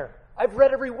in there. I've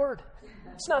read every word.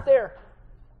 It's not there.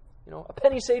 A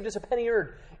penny saved is a penny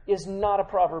earned is not a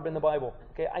proverb in the Bible.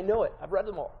 Okay, I know it. I've read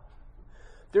them all.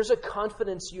 There's a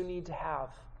confidence you need to have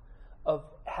of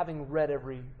having read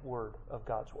every word of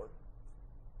God's word.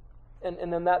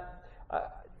 And then that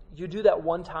you do that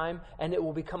one time, and it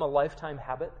will become a lifetime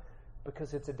habit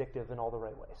because it's addictive in all the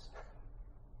right ways.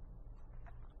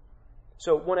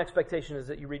 So one expectation is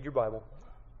that you read your Bible.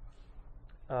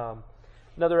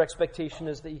 Another expectation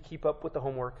is that you keep up with the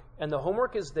homework. And the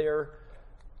homework is there,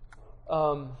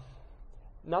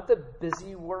 not the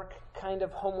busy work kind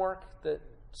of homework that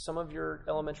some of your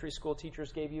elementary school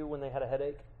teachers gave you when they had a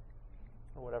headache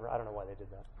or whatever. I don't know why they did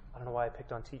that. I don't know why I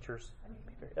picked on teachers.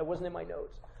 That wasn't in my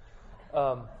notes.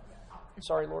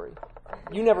 Sorry, Lori.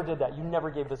 You never did that. You never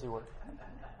gave busy work.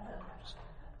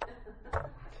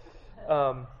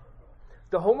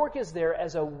 The homework is there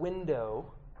as a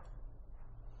window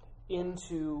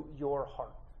into your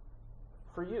heart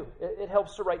for you. It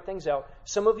helps to write things out.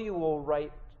 Some of you will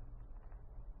write,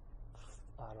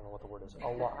 I don't know what the word is, a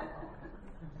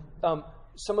lot.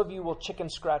 Some of you will chicken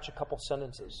scratch a couple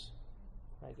sentences.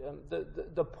 Right?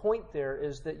 The point there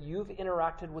is that you've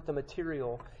interacted with the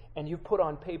material and you've put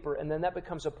on paper, and then that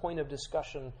becomes a point of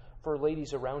discussion for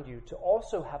ladies around you to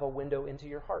also have a window into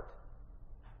your heart.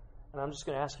 And I'm just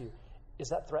going to ask you, is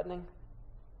that threatening?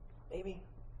 Maybe.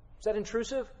 Is that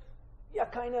intrusive? Yeah,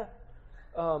 kind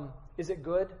of. Is it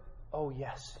good? Oh,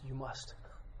 yes, you must.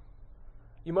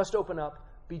 You must open up,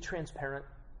 be transparent.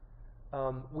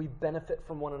 We benefit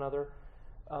from one another.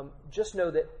 Just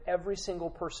know that every single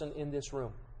person in this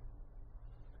room,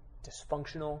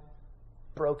 dysfunctional,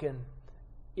 broken,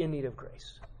 in need of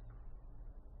grace.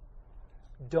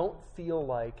 Don't feel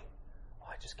like,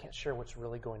 I just can't share what's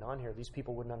really going on here. These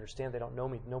people wouldn't understand. They don't know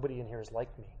me. Nobody in here is like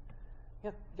me.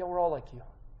 Yeah, we're all like you.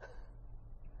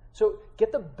 So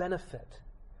get the benefit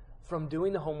from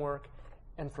doing the homework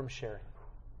and from sharing.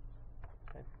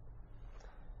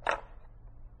 Okay?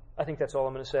 I think that's all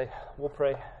I'm going to say. We'll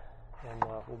pray and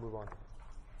we'll move on.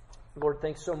 Lord,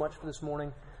 thanks so much for this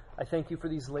morning. I thank you for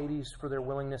these ladies, for their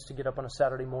willingness to get up on a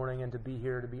Saturday morning and to be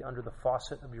here, to be under the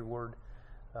faucet of your word,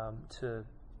 to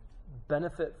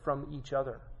benefit from each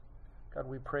other. God,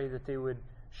 we pray that they would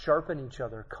sharpen each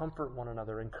other, comfort one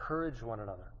another, encourage one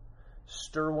another,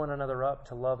 stir one another up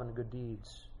to love and good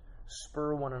deeds,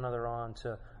 spur one another on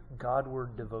to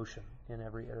Godward devotion in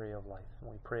every area of life.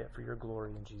 And we pray it for your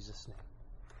glory in Jesus' name.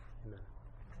 Amen.